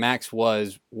 everything, like Max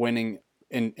was winning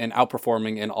and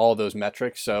outperforming in all those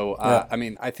metrics. So,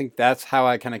 I think that's how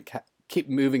I kind of keep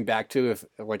moving back to if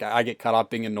I get caught up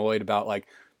being annoyed about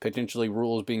potentially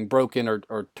rules being broken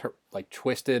or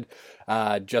twisted,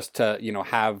 just to,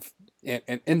 have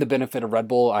in the benefit of Red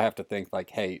Bull, I have to think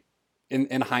hey,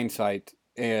 in hindsight,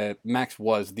 Max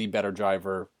was the better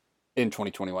driver in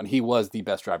 2021. He was the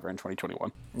best driver in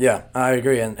 2021. Yeah, I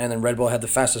agree. And then Red Bull had the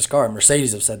fastest car.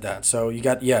 Mercedes have said that. So you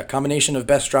got, combination of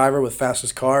best driver with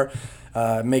fastest car.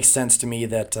 Makes sense to me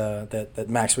that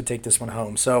Max would take this one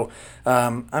home. So,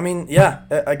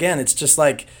 again, it's just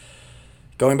like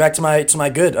going back to my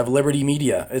good of Liberty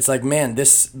Media. It's like, man,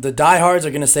 the diehards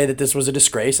are going to say that this was a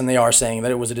disgrace, and they are saying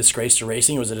that it was a disgrace to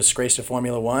racing, it was a disgrace to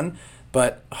Formula One.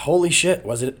 But holy shit,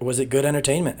 was it good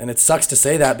entertainment? And it sucks to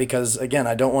say that because, again,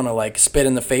 I don't want to spit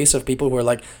in the face of people who are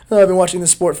like, oh, I've been watching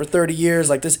this sport for 30 years.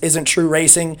 This isn't true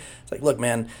racing. It's like, look,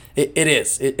 man, it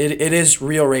is. It is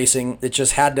real racing. It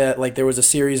just had to, there was a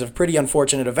series of pretty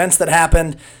unfortunate events that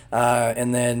happened.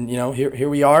 And then, here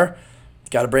we are.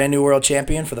 Got a brand new world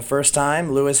champion for the first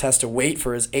time. Lewis has to wait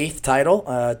for his 8th title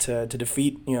to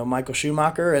defeat, Michael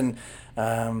Schumacher. And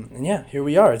here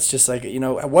we are. It's just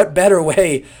what better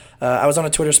way? I was on a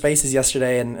Twitter Spaces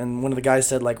yesterday, and one of the guys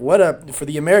said, for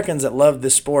the Americans that love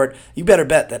this sport, you better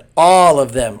bet that all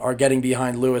of them are getting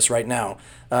behind Lewis right now,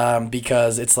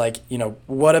 because it's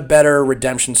what a better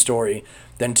redemption story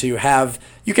than to have.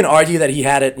 You can argue that he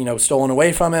had it, stolen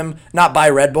away from him, not by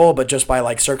Red Bull, but just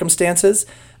by circumstances.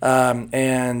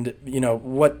 And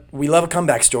what we love a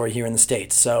comeback story here in the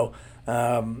States. So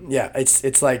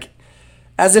it's like,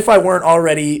 as if I weren't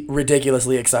already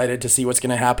ridiculously excited to see what's going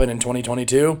to happen in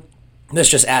 2022, this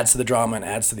just adds to the drama and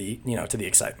adds to the to the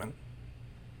excitement.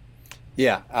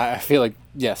 Yeah, I feel like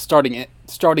starting in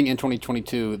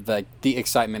 2022, the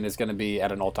excitement is going to be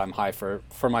at an all-time high for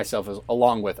myself,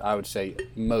 along with, I would say,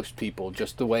 most people.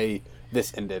 Just the way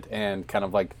this ended and kind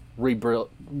of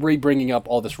re-bringing up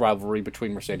all this rivalry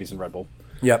between Mercedes and Red Bull.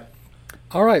 Yep.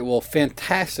 All right, well,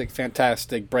 fantastic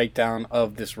breakdown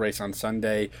of this race on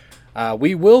Sunday.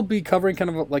 We will be covering kind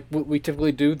of like what we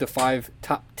typically do, the 5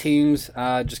 top teams,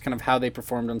 just kind of how they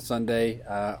performed on Sunday.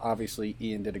 Obviously,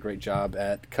 Ian did a great job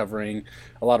at covering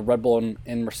a lot of Red Bull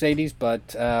and Mercedes,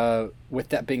 but with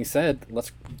that being said,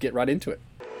 let's get right into it.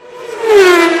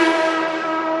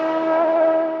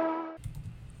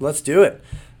 let's do it.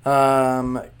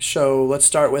 So let's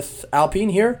start with Alpine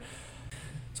here.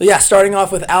 So yeah, starting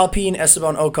off with Alpine,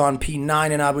 Esteban Ocon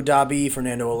P9 in Abu Dhabi,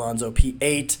 Fernando Alonso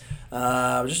P8.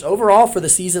 Just overall for the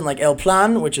season, like El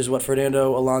Plan, which is what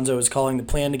Fernando Alonso is calling the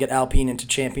plan to get Alpine into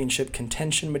championship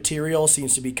contention material,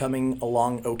 seems to be coming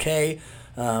along okay.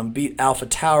 Beat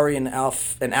AlphaTauri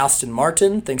and Aston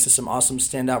Martin thanks to some awesome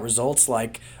standout results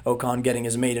like Ocon getting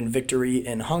his maiden victory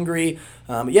in Hungary.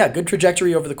 Yeah, good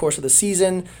trajectory over the course of the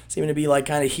season, seeming to be like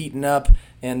kind of heating up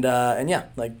and yeah,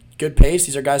 like good pace.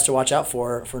 These are guys to watch out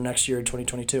for next year in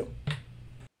 2022.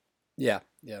 Yeah,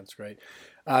 that's great.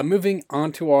 Moving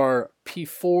on to our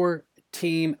P4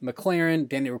 team, McLaren,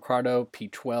 Daniel Ricciardo,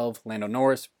 P12, Lando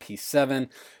Norris, P7.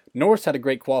 Norris had a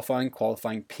great qualifying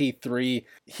P3.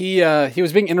 He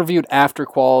was being interviewed after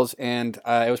quals, and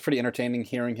it was pretty entertaining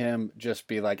hearing him just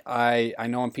be like, I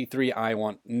know I'm P3. I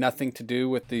want nothing to do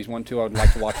with these 1-2. I would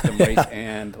like to watch them race.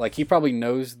 And like he probably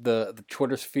knows the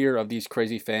Twitter sphere of these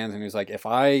crazy fans, and he's like, if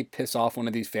I piss off one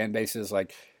of these fan bases,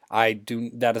 like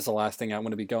that is the last thing I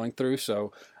want to be going through.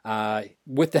 So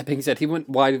with that being said, he went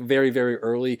wide very, very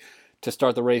early to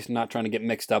start the race, not trying to get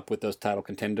mixed up with those title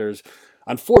contenders.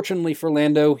 Unfortunately for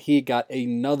Lando, he got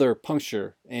another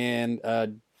puncture, and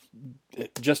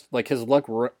just like his luck,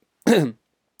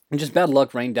 just bad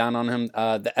luck rained down on him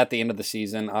at the end of the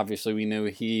season. Obviously, we knew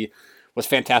he was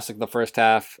fantastic the first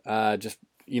half. Just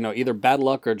either bad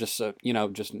luck or just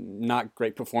just not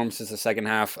great performances the second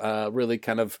half. Really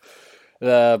kind of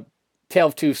the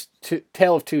tale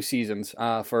of two seasons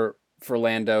for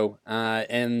Lando,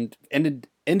 and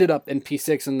ended up in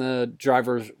P6 in the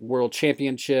Drivers' World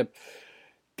Championship.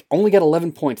 Only got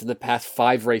 11 points in the past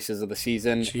 5 races of the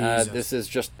season. This is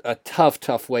just a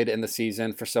tough way to end the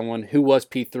season for someone who was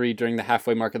P3 during the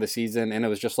halfway mark of the season, and it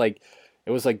was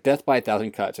like death by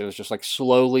 1,000 cuts. It was just like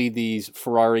slowly these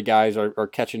Ferrari guys are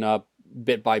catching up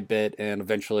bit by bit, and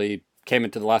eventually came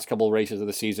into the last couple of races of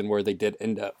the season where they did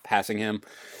end up passing him.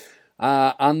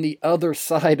 On the other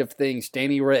side of things,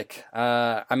 Danny Rick.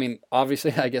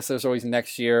 Obviously, I guess there's always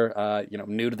next year.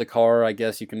 New to the car. I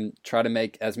guess you can try to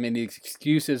make as many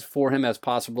excuses for him as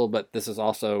possible, but this is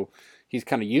also he's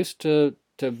kind of used to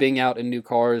being out in new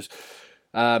cars.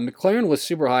 McLaren was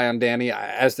super high on Danny,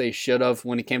 as they should have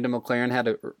when he came to McLaren. Had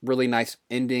a really nice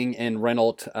ending in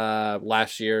Renault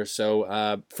last year,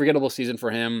 so forgettable season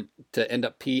for him to end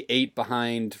up P8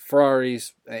 behind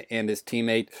Ferraris and his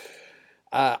teammate.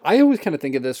 I always kind of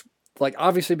think of this, like,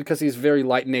 obviously because he's very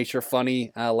light in nature,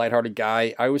 funny, lighthearted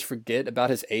guy. I always forget about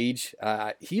his age.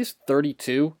 He's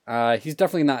 32. He's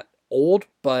definitely not old,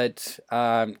 but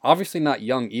obviously not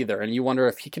young either. And you wonder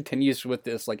if he continues with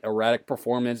this like erratic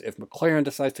performance, if McLaren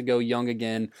decides to go young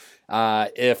again,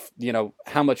 if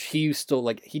how much he still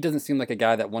like. He doesn't seem like a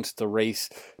guy that wants to race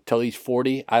till he's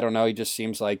 40. I don't know. He just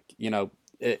seems like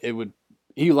it would.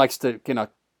 He likes to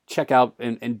check out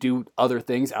and do other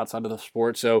things outside of the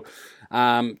sport. So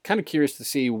kind of curious to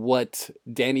see what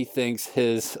Danny thinks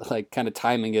his like kind of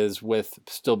timing is with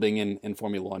still being in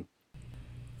Formula One.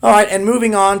 All right, and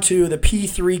moving on to the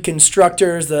P3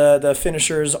 constructors, the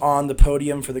finishers on the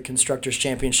podium for the Constructors'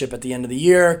 Championship at the end of the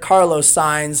year. Carlos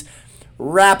Sainz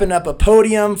wrapping up a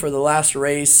podium for the last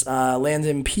race, lands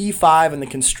in P5 in the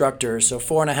Constructors, so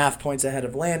 4.5 points ahead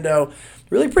of Lando.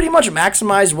 Really pretty much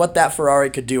maximized what that Ferrari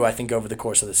could do, I think, over the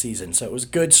course of the season. So it was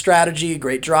good strategy,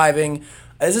 great driving.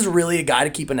 This is really a guy to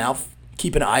keep an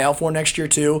eye out for next year,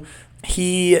 too.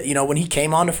 He, when he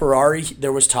came on to Ferrari,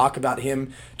 there was talk about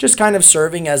him just kind of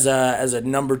serving as a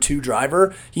number 2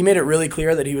 driver. He made it really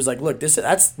clear that he was like, look,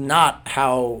 that's not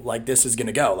how like this is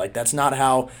gonna go. Like that's not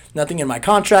how. Nothing in my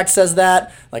contract says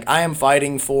that. Like I am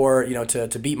fighting for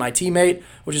to beat my teammate,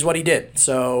 which is what he did.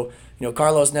 So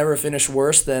Carlos never finished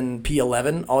worse than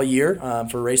P11 all year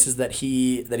for races that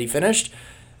he finished.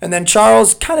 And then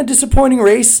Charles, kind of disappointing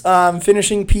race,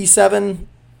 finishing P7.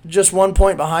 Just 1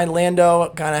 point behind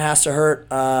Lando, kind of has to hurt.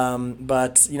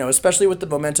 But, especially with the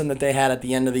momentum that they had at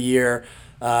the end of the year,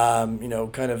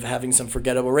 kind of having some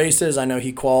forgettable races. I know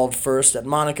he qualified first at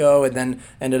Monaco and then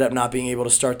ended up not being able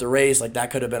to start the race. Like that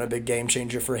could have been a big game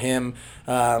changer for him.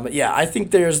 But yeah, I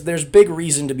think there's big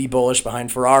reason to be bullish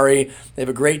behind Ferrari. They have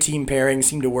a great team pairing,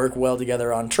 seem to work well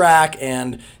together on track,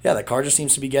 and yeah, the car just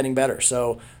seems to be getting better.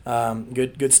 So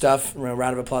good stuff.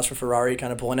 Round of applause for Ferrari,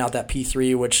 kind of pulling out that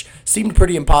P3, which seemed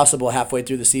pretty impossible halfway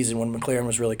through the season when McLaren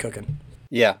was really cooking.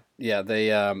 Yeah, they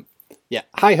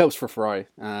high hopes for Ferrari.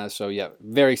 So yeah,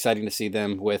 very exciting to see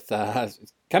them with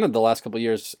kind of the last couple of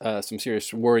years, some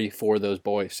serious worry for those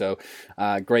boys. So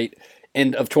great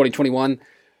end of 2021.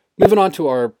 Moving on to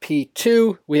our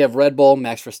P2, we have Red Bull,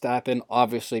 Max Verstappen,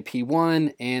 obviously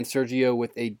P1, and Sergio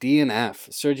with a DNF.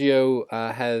 Sergio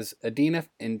has a DNF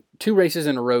in 2 races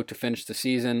in a row to finish the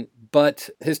season,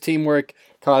 but his teamwork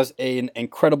caused an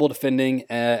incredible defending,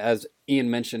 as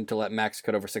Ian mentioned, to let Max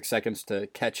cut over 6 seconds to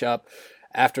catch up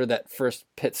after that first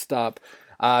pit stop.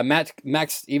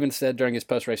 Max even said during his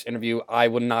post-race interview, "I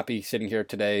would not be sitting here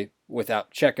today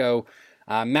without Checo."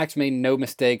 Max made no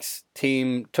mistakes.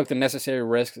 Team took the necessary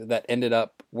risks that ended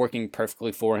up working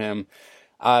perfectly for him.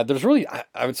 There's really,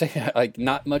 I would say, like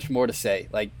not much more to say.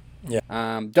 Like,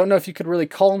 don't know if you could really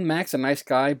call Max a nice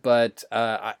guy, but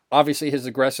obviously his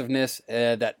aggressiveness,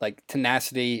 that like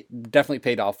tenacity, definitely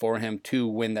paid off for him to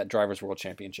win that Drivers' World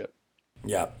Championship.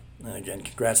 Yeah. And again,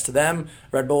 congrats to them.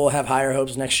 Red Bull will have higher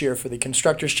hopes next year for the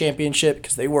Constructors' Championship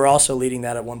because they were also leading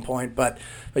that at one point. But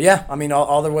yeah, I mean,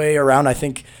 all the way around, I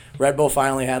think Red Bull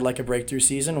finally had like a breakthrough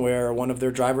season where one of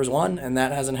their drivers won, and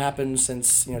that hasn't happened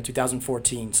since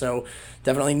 2014. So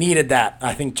definitely needed that,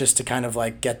 I think, just to kind of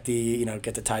like get the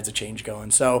tides of change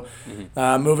going. So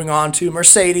moving on to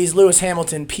Mercedes, Lewis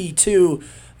Hamilton P2.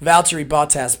 Valtteri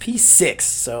Bottas P6.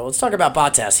 So let's talk about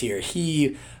Bottas here.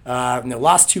 He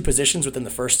lost 2 positions within the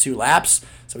first 2 laps.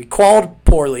 So he qualified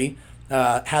poorly,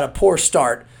 had a poor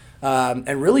start,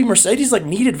 and really Mercedes like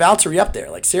needed Valtteri up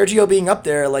there. Like Sergio being up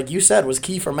there, like you said, was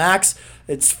key for Max.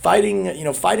 It's fighting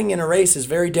in a race is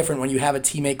very different when you have a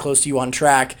teammate close to you on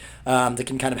track that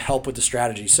can kind of help with the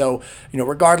strategy. So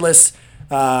regardless.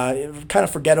 Kind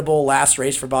of forgettable last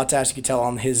race for Bottas. You could tell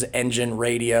on his engine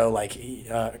radio,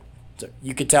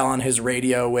 you could tell on his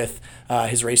radio with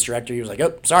his race director, he was like,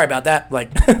 "Oh, sorry about that.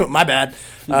 Like, my bad."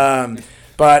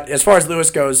 But as far as Lewis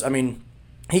goes, I mean,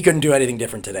 he couldn't do anything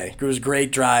different today. It was a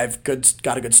great drive,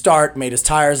 got a good start, made his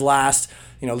tires last.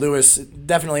 Lewis,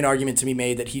 definitely an argument to be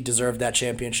made that he deserved that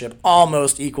championship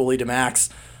almost equally to Max.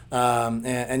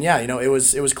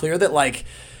 It was clear that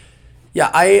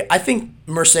I think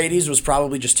Mercedes was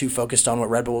probably just too focused on what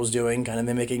Red Bull was doing, kind of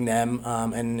mimicking them,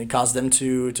 and it caused them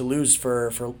to lose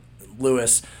for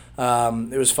Lewis.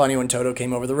 It was funny when Toto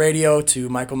came over the radio to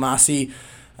Michael Masi,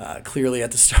 clearly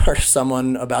at the start of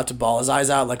someone about to bawl his eyes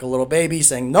out like a little baby,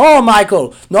 saying, "No,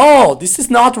 Michael, no, this is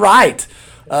not right."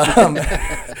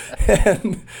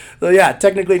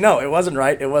 Technically, no, it wasn't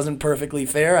right. It wasn't perfectly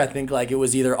fair. I think it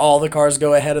was either all the cars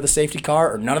go ahead of the safety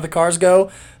car or none of the cars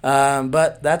go.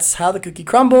 But that's how the cookie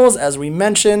crumbles, as we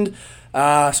mentioned.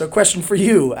 So question for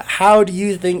you. How do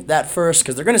you think that first,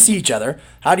 because they're going to see each other,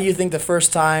 how do you think the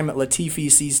first time Latifi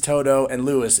sees Toto and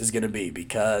Lewis is going to be?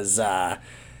 Because talk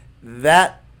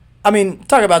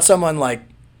about someone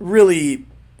really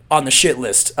on the shit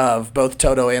list of both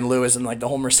Toto and Lewis and the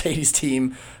whole Mercedes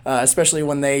team, especially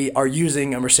when they are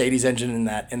using a Mercedes engine in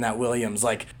that Williams.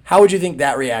 How would you think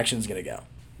that reaction is going to go?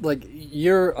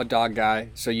 You're a dog guy,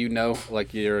 so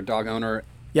you're a dog owner.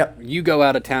 Yep. You go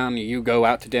out of town, you go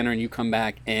out to dinner, and you come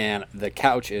back, and the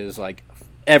couch is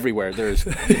everywhere. There's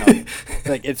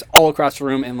it's all across the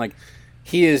room, and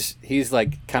he's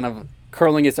kind of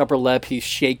curling his upper lip. He's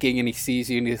shaking, and he sees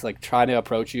you, and he's trying to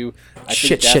approach you.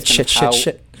 Shit.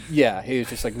 Yeah, he was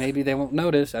just maybe they won't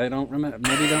notice. I don't remember.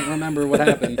 Maybe don't remember what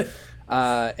happened.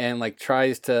 And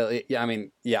tries to.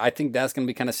 Yeah, I think that's gonna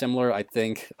be kind of similar. I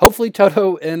think hopefully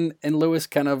Toto and Lewis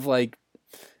kind of I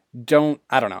don't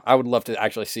know. I would love to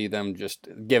actually see them just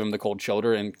give him the cold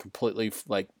shoulder and completely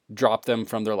drop them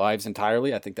from their lives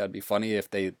entirely. I think that'd be funny if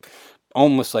they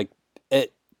almost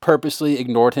purposely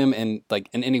ignored him in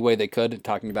any way they could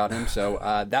talking about him. So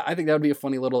I think that would be a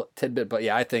funny little tidbit. But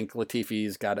yeah, I think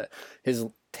Latifi's got his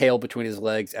tail between his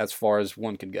legs as far as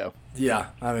one could go. Yeah,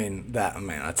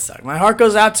 that sucked. My heart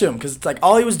goes out to him because it's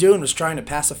all he was doing was trying to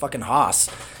pass a fucking Haas,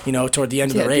 toward the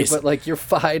end of the race. Dude, but you're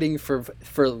fighting for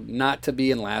not to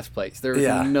be in last place. There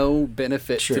was no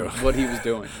benefit to what he was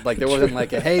doing. There wasn't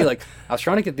hey, I was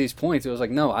trying to get these points. It was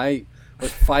no, I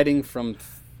was fighting from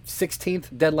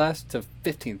 16th dead last to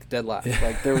 15th dead last.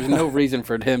 There was no reason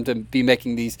for him to be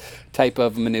making these type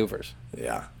of maneuvers.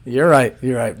 Yeah, you're right.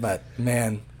 But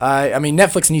man,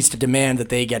 Netflix needs to demand that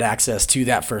they get access to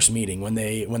that first meeting when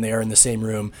they are in the same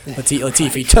room.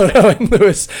 Latifi, Toto, and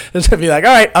Lewis. Just to be all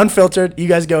right, unfiltered. You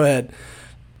guys go ahead.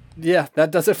 Yeah,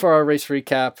 that does it for our race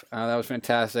recap. That was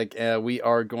fantastic. We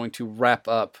are going to wrap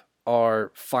up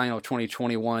our final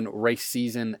 2021 race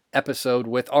season episode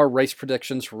with our race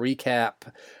predictions recap.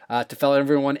 To fill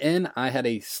everyone in, I had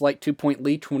a slight 2-point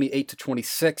lead,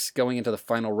 28-26, going into the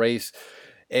final race.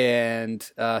 And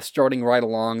starting right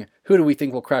along, who do we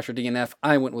think will crash or DNF?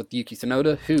 I went with Yuki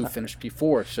Tsunoda, who finished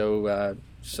P4, so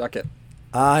suck it.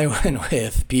 I went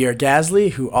with Pierre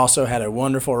Gasly, who also had a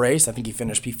wonderful race. I think he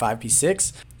finished P5,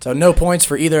 P6. So no points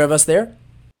for either of us there.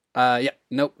 Yeah,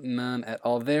 nope, none at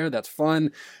all there. That's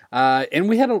fun. And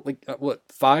we had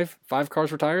five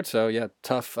cars retired. So yeah,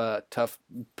 tough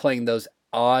playing those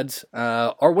odds.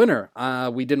 Our winner,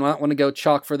 we did not want to go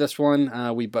chalk for this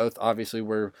one. We both obviously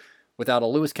were without a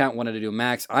Lewis count, wanted to do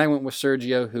max. I went with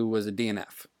Sergio, who was a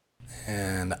DNF.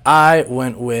 And I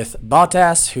went with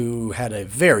Bottas, who had a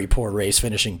very poor race,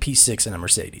 finishing P6 in a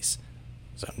Mercedes.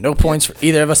 So no points for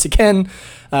either of us again.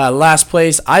 Last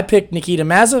place, I picked Nikita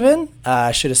Mazepin.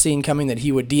 I should have seen coming that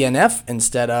he would DNF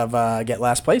instead of get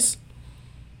last place.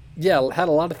 Yeah, had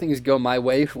a lot of things go my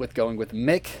way with going with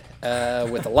Mick,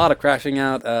 with a lot of crashing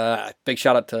out. Big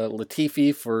shout out to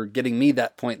Latifi for getting me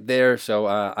that point there. So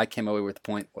I came away with a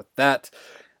point with that.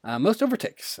 Most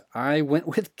overtakes. I went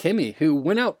with Kimi, who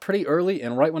went out pretty early,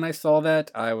 and right when I saw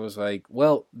that, I was like,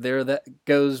 well, there that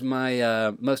goes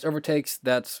my most overtakes.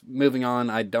 That's moving on.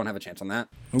 I don't have a chance on that.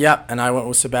 Yep, and I went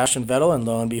with Sebastian Vettel, and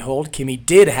lo and behold, Kimi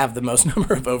did have the most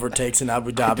number of overtakes in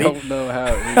Abu Dhabi. I don't know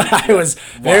how. I was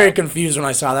very confused when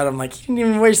I saw that. I'm like, he didn't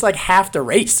even waste like half the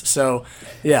race. So,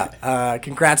 yeah,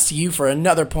 congrats to you for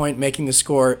another point, making the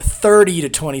score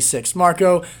 30-26.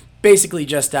 Marco, basically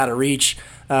just out of reach.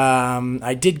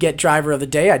 I did get driver of the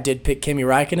day. I did pick Kimi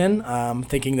Räikkönen,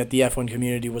 thinking that the F1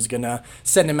 community was going to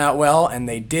send him out well, and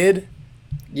they did.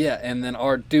 Yeah, and then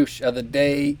our douche of the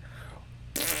day,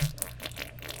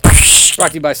 brought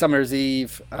to you by Summer's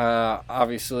Eve.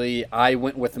 Obviously, I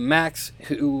went with Max,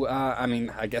 who,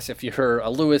 I guess if you're a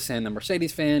Lewis and a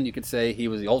Mercedes fan, you could say he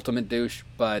was the ultimate douche,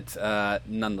 but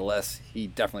nonetheless, he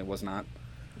definitely was not.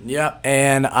 Yeah,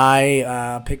 and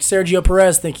I picked Sergio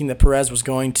Perez, thinking that Perez was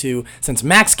going to, since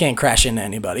Max can't crash into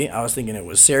anybody, I was thinking it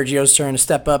was Sergio's turn to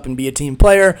step up and be a team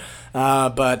player.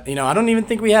 But, I don't even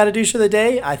think we had a douche of the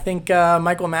day. I think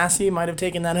Michael Massey might have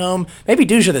taken that home. Maybe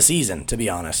douche of the season, to be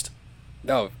honest.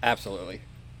 Oh, absolutely.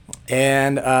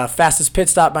 And fastest pit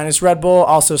stop minus Red Bull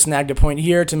also snagged a point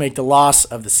here to make the loss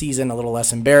of the season a little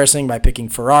less embarrassing by picking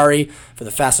Ferrari for the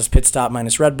fastest pit stop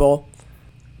minus Red Bull.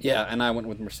 Yeah, and I went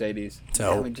with Mercedes.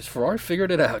 So just Ferrari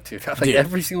figured it out, dude.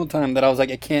 Every single time that I was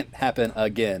like, it can't happen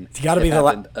again. It's got to be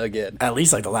again. At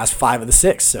least like the last 5 of the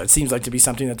 6. So it seems like to be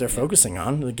something that they're focusing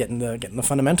on, getting the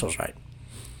fundamentals right.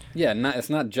 Yeah, it's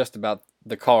not just about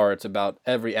the car; it's about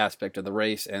every aspect of the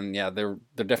race. And yeah, they're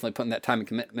definitely putting that time and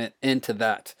commitment into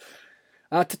that.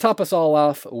 To top us all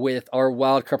off with our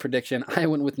wild card prediction, I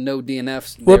went with no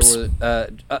DNFs. Whoops. There were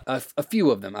a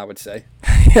few of them, I would say.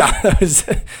 Yeah, that was,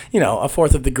 a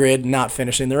fourth of the grid not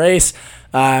finishing the race.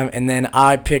 And then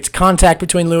I picked contact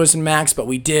between Lewis and Max, but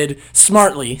we did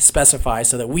smartly specify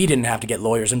so that we didn't have to get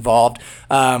lawyers involved,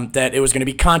 that it was going to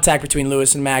be contact between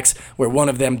Lewis and Max where one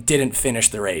of them didn't finish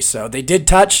the race. So they did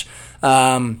touch.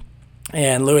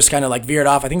 And Lewis kind of veered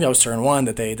off. I think that was turn 1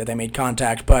 that they made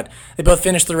contact, but they both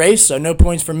finished the race, so no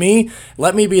points for me.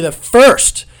 Let me be the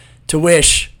first to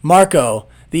wish Marco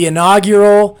the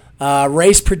inaugural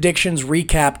race predictions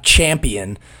recap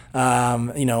champion.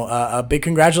 A big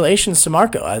congratulations to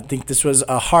Marco. I think this was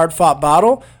a hard fought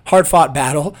battle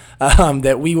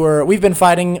that we've been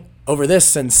fighting over this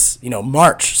since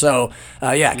March. So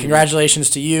congratulations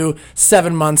to you.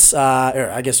 7 months, or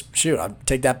I guess I'll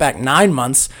take that back. 9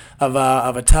 months of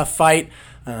a tough fight.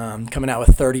 Coming out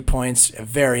with 30 points, a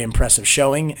very impressive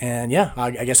showing. And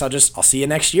I guess I'll see you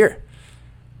next year.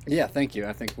 Yeah, thank you.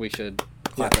 I think we should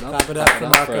clap it up. Clap it up for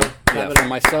Marco. For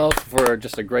myself, for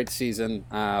just a great season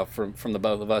from the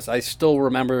both of us. I still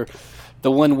remember the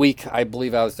 1 week, I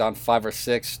believe I was down 5 or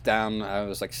 6, down, I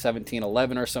was like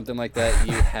 17-11 or something like that.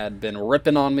 You had been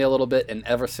ripping on me a little bit, and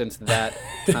ever since that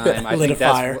time, I think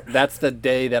that's the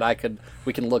day that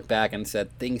we can look back and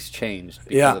said things changed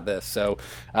because of this. So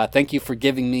thank you for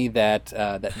giving me that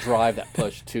drive, that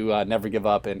push to never give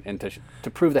up and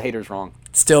to prove the haters wrong.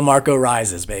 Still Marco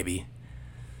rises, baby.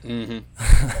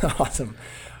 Mm-hmm. Awesome.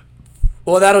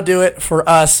 Well, that'll do it for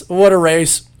us. What a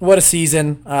race. What a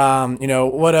season.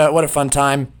 What a fun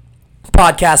time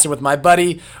podcasting with my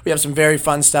buddy. We have some very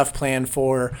fun stuff planned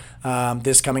for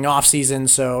this coming off season,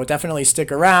 so definitely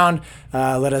stick around.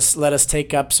 Let us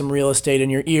take up some real estate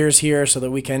in your ears here, so that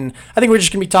we can. I think we're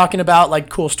just gonna be talking about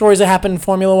cool stories that happen in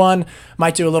Formula One.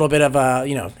 Might do a little bit of a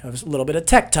little bit of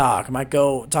tech talk. Might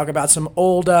go talk about some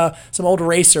old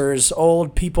racers,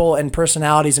 old people and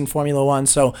personalities in Formula One.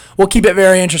 So we'll keep it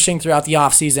very interesting throughout the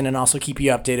off season, and also keep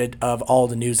you updated of all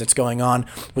the news that's going on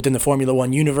within the Formula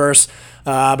One universe.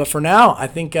 But for now, I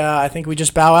think we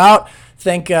just bow out.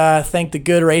 Thank the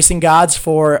good racing gods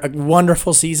for a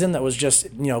wonderful season that was just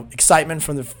excitement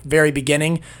from the very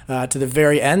beginning to the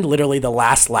very end, literally the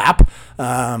last lap.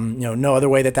 No other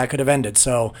way that could have ended.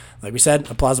 So, like we said,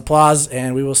 applause,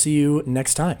 and we will see you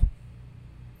next time.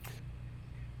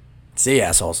 See you,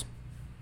 assholes.